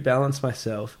to rebalance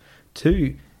myself,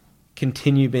 to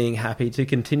continue being happy, to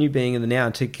continue being in the now,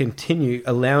 to continue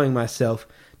allowing myself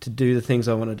to do the things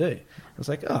I want to do? I was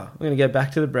like, I'm going to go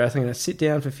back to the breath. I'm going to sit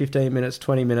down for 15 minutes,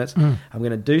 20 minutes. I'm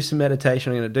going to do some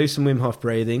meditation. I'm going to do some Wim Hof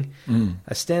breathing.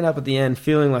 I stand up at the end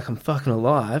feeling like I'm fucking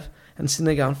alive and sitting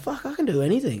there going, fuck, I can do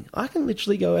anything. I can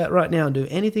literally go out right now and do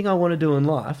anything I want to do in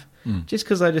life just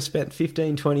because I just spent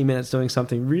 15, 20 minutes doing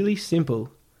something really simple.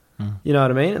 You know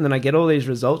what I mean? And then I get all these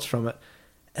results from it.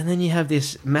 And then you have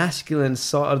this masculine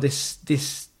side of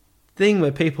this thing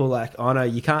where people are like, oh no,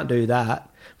 you can't do that.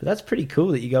 But that's pretty cool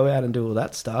that you go out and do all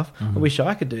that stuff. I wish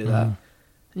I could do that. And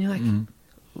you're like,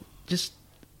 just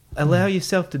allow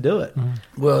yourself to do it.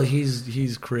 Well,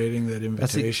 he's creating that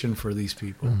invitation for these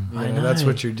people. I know. That's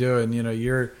what you're doing.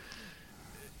 That,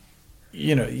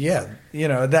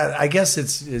 I guess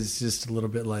it's just a little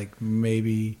bit like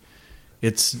maybe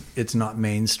it's not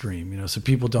mainstream, so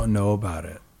people don't know about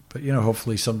it. But,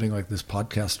 hopefully something like this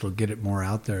podcast will get it more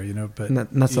out there, But and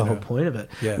that's the whole point of it.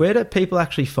 Yeah. Where do people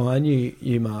actually find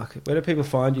you, Mark? Where do people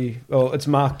find you? Well, it's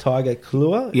Mark Tiger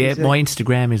Klua. Yeah, my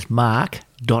Instagram is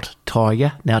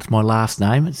mark.tiger. Now it's my last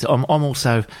name. I'm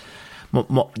also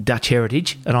Dutch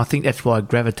heritage, and I think that's why I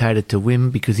gravitated to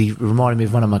Wim, because he reminded me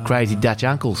of one of my crazy Dutch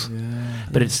uncles.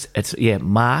 But it's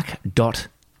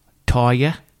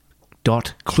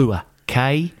mark.tiger.kluwer.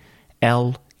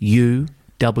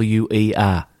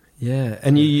 KLUWER. Yeah,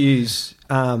 and you use you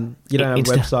don't have a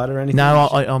website or anything? No,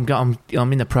 I'm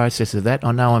in the process of that.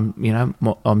 I know I'm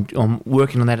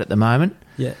working on that at the moment.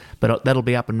 Yeah, but that'll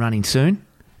be up and running soon.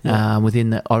 Yeah.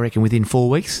 Within 4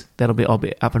 weeks, I'll be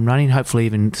up and running. Hopefully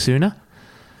even sooner.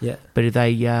 Yeah. But if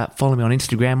they follow me on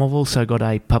Instagram, I've also got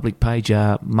a public page,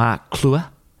 Mark Kluwer,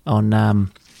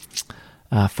 on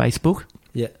Facebook.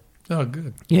 Yeah. Oh,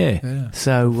 good. Yeah.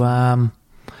 So I'm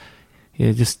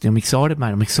excited, mate.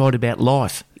 I'm excited about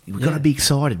life. We've got to be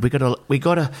excited. We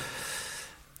got to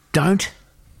don't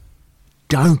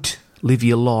live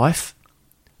your life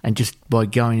and just by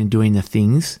going and doing the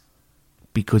things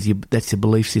because that's your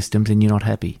belief systems and you're not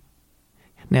happy.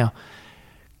 Now,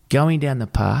 going down the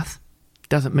path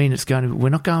doesn't mean we're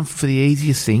not going for the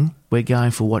easiest thing. We're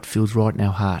going for what feels right in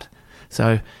our heart.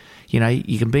 So,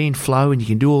 you can be in flow and you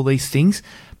can do all these things,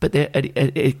 but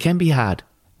it can be hard.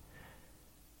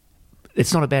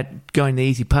 It's not about going the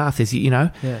easy path, as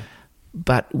Yeah.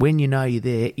 But when you're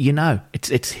there,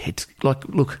 it's like,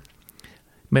 look,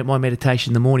 my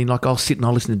meditation in the morning, like I'll sit and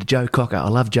I'll listen to Joe Cocker. I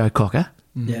love Joe Cocker.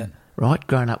 Yeah. Right,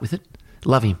 growing up with it,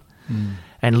 love him,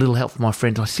 and a little help from my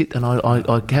friends. I sit and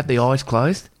I have the eyes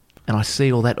closed and I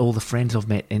see all the friends I've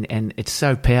met, and it's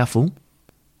so powerful.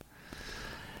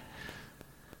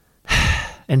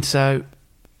 And so,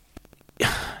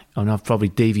 I've probably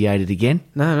deviated again.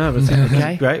 No, but it's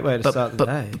Okay. a great way to start the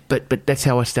day. But that's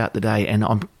how I start the day, and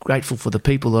I'm grateful for the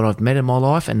people that I've met in my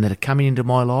life and that are coming into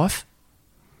my life.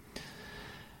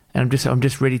 And I'm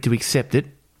just ready to accept it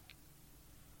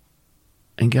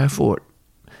and go for it.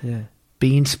 Yeah.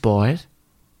 Be inspired.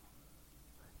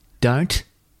 Don't,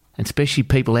 and especially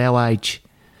people our age,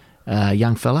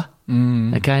 young fella.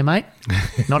 Okay, mate?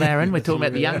 Not Aaron, we're talking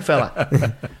about the young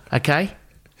fella. Okay?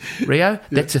 Rio,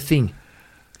 that's a thing.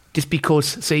 Just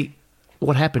because, see,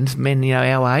 what happens, men,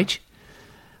 our age,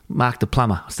 Mark the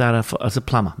plumber. I started off as a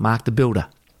plumber, Mark the builder.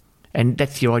 And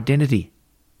that's your identity.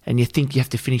 And you think you have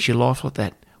to finish your life like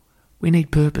that. We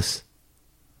need purpose.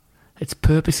 It's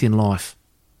purpose in life.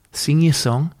 Sing your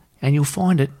song and you'll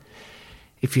find it.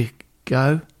 if you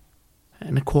go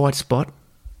in a quiet spot,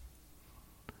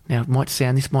 now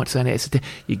this might sound out,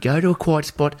 you go to a quiet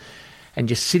spot and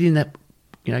just sit in that,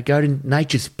 go to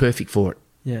nature's perfect for it.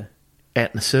 Yeah.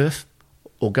 Out in the surf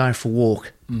or going for a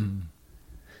walk. Mm.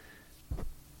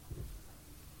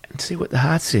 And see what the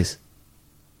heart says.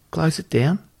 Close it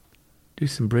down, do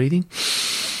some breathing,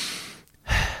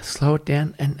 slow it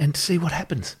down and see what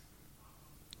happens.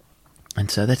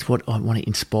 And so that's what I want to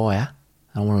inspire.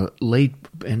 I want to lead,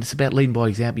 and it's about leading by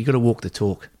example. You've got to walk the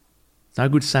talk. It's no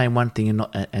good saying one thing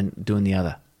and doing the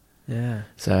other. Yeah.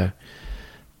 So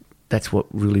that's what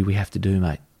really we have to do,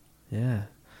 mate. Yeah.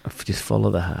 Just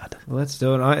follow the heart. Well, let's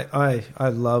do it. I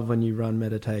love when you run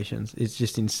meditations. It's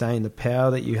just insane, the power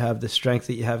that you have, the strength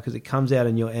that you have, because it comes out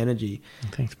in your energy.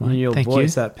 Thanks, mate. In your Thank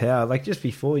voice, you. that power. Like just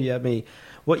before you had me,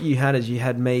 what you had is you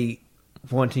had me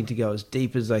wanting to go as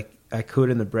deep as I could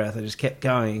in the breath. I just kept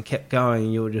going and kept going,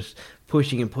 and you were just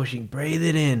pushing and pushing. Breathe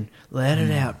it in, let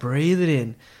it out. Breathe it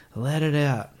in, let it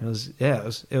out. It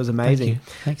was amazing.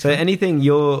 Thanks, so mate. anything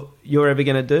you're ever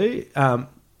going to do,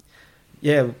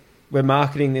 we're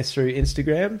marketing this through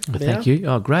Instagram now. Thank you.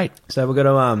 Oh, great. So we're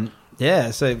going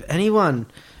to so if anyone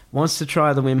wants to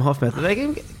try the Wim Hof method, they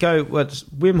can go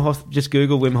Wim Hof. Just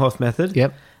Google Wim Hof method.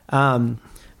 Yep.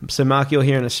 So Mark, you're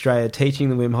here in Australia teaching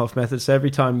the Wim Hof method. So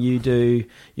every time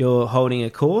you're holding a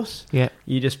course,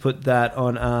 you just put that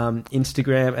on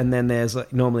Instagram, and then there's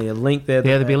normally a link there.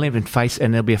 Yeah, there'll be a link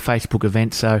and there'll be a Facebook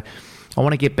event. So I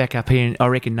want to get back up here in, I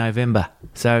reckon, November.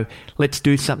 So let's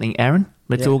do something, Aaron.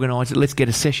 Let's organise it. Let's get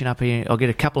a session up here. I'll get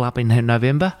a couple up in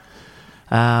November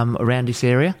around this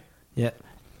area. Yeah.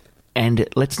 And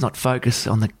let's not focus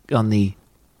on the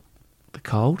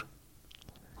cold.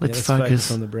 Let's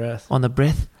focus on the breath. On the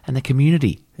breath and the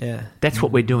community. Yeah. That's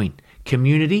what we're doing.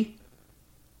 Community,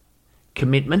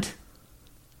 commitment,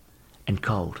 and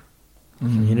cold.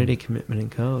 Community, commitment,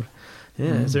 and cold.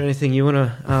 Yeah. Is there anything you want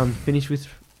to finish with,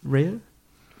 Rio?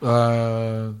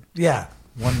 Yeah.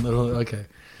 One little, okay.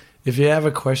 If you have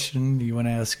a question, you want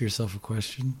to ask yourself a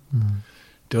question,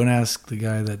 don't ask the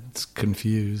guy that's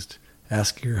confused.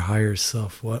 Ask your higher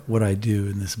self, what would I do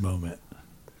in this moment?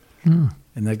 And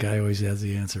that guy always has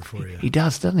the answer for you. He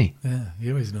does, doesn't he? Yeah,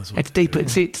 he always knows what It's to deep. do.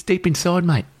 It's deep inside,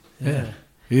 mate. Yeah.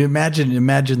 You imagine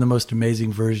the most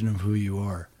amazing version of who you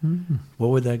are. What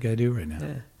would that guy do right now?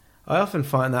 Yeah. I often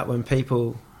find that when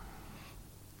people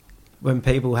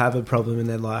have a problem in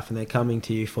their life and they're coming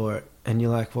to you for it, and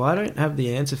you're like, well, I don't have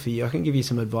the answer for you. I can give you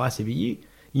some advice, but you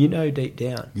know deep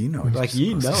down. You know what like you're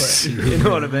you know supposed it. to do. You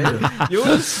know what I mean? You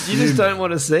just don't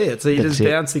want to see it, so you're That's just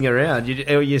it. bouncing around.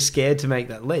 Or you're scared to make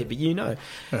that leap, but you know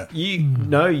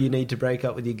you need to break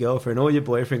up with your girlfriend or your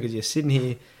boyfriend because you're sitting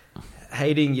here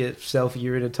hating yourself.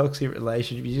 You're in a toxic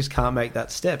relationship. You just can't make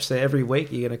that step. So every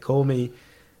week you're going to call me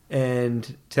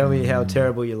and tell me how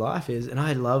terrible your life is, and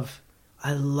I love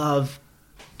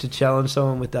to challenge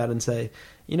someone with that and say,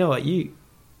 you know what,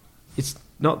 it's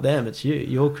not them, it's you.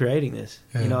 You're creating this.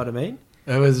 Yeah. You know what I mean?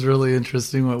 It was really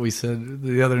interesting what we said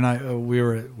the other night. We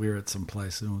were at some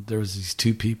place, and there was these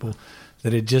two people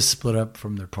that had just split up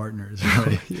from their partners,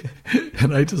 right?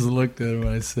 And I just looked at them and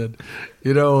I said,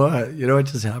 you know what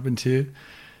just happened to you?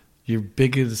 Your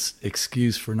biggest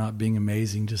excuse for not being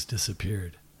amazing just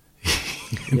disappeared.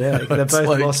 Yeah, they're it's both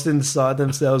like- lost inside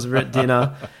themselves. We're at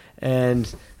dinner,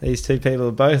 and these two people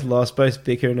are both lost, both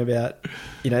bickering about,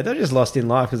 they're just lost in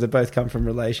life because they both come from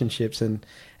relationships, and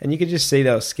you could just see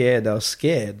they were scared. There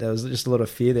was just a lot of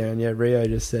fear there, and Rio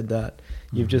just said that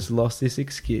you've just lost this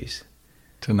excuse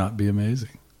to not be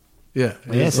amazing. Yeah.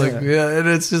 Yes. It's like, and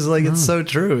it's just like, it's so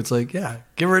true. It's like, get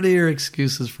rid of your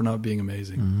excuses for not being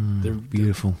amazing. They're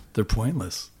Beautiful. They're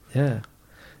pointless. Yeah.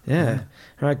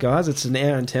 All right, guys, it's an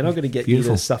hour and 10. I've got to get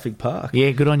Beautiful. you to Suffolk Park. Yeah,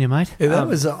 good on you, mate. Hey, that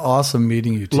was awesome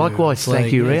meeting you too. Likewise. It's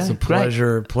Thank you, Rio. It's a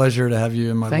pleasure to have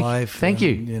you in my life. Thank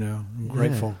and, you. I'm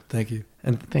grateful. Thank you.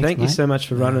 And Thanks, thank you mate. so much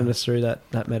for running us through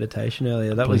that meditation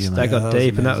earlier. That Pleasure, mate. got Yeah, that was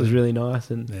deep, and that was amazing. really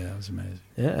nice. And Yeah, it was amazing.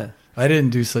 yeah, I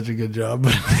didn't do such a good job,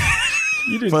 but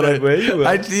you didn't but know where you were.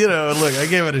 look, I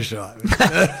gave it a shot.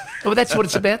 Well, that's what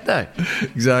it's about, though.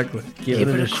 Exactly. Give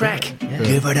it a crack.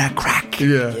 Give it a crack.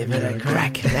 Yeah. Give it a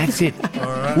crack. That's it.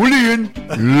 William,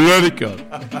 let it go.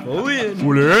 William.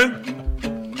 William,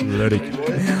 let it go.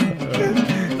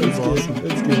 That's awesome.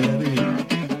 That's good.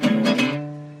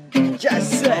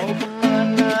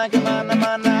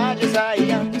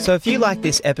 So if you like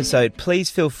this episode, please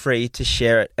feel free to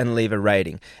share it and leave a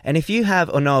rating. And if you have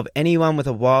or know of anyone with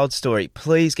a wild story,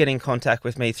 please get in contact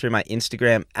with me through my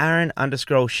Instagram,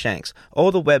 Aaron_Shanks,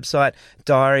 or the website,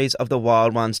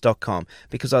 diariesofthewildones.com,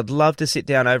 because I'd love to sit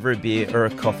down over a beer or a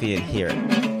coffee and hear it.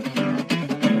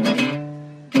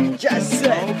 Just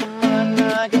say,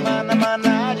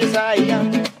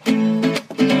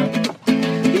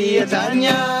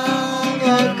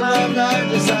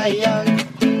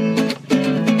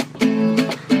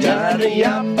 Cari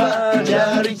apa,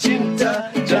 cari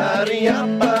cinta, cari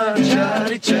apa,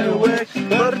 cari cewek,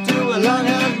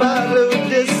 bertualangan baru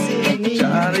di sini.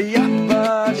 Cari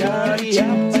apa, cari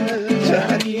cinta,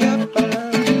 cari apa,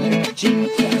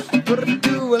 cinta,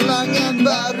 bertualangan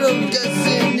baru di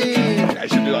sini. I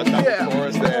should do like that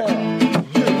for us there.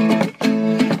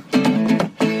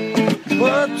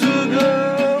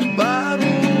 Bertualangan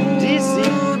baru di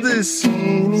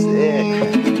sini.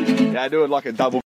 Yeah, I do it like a double.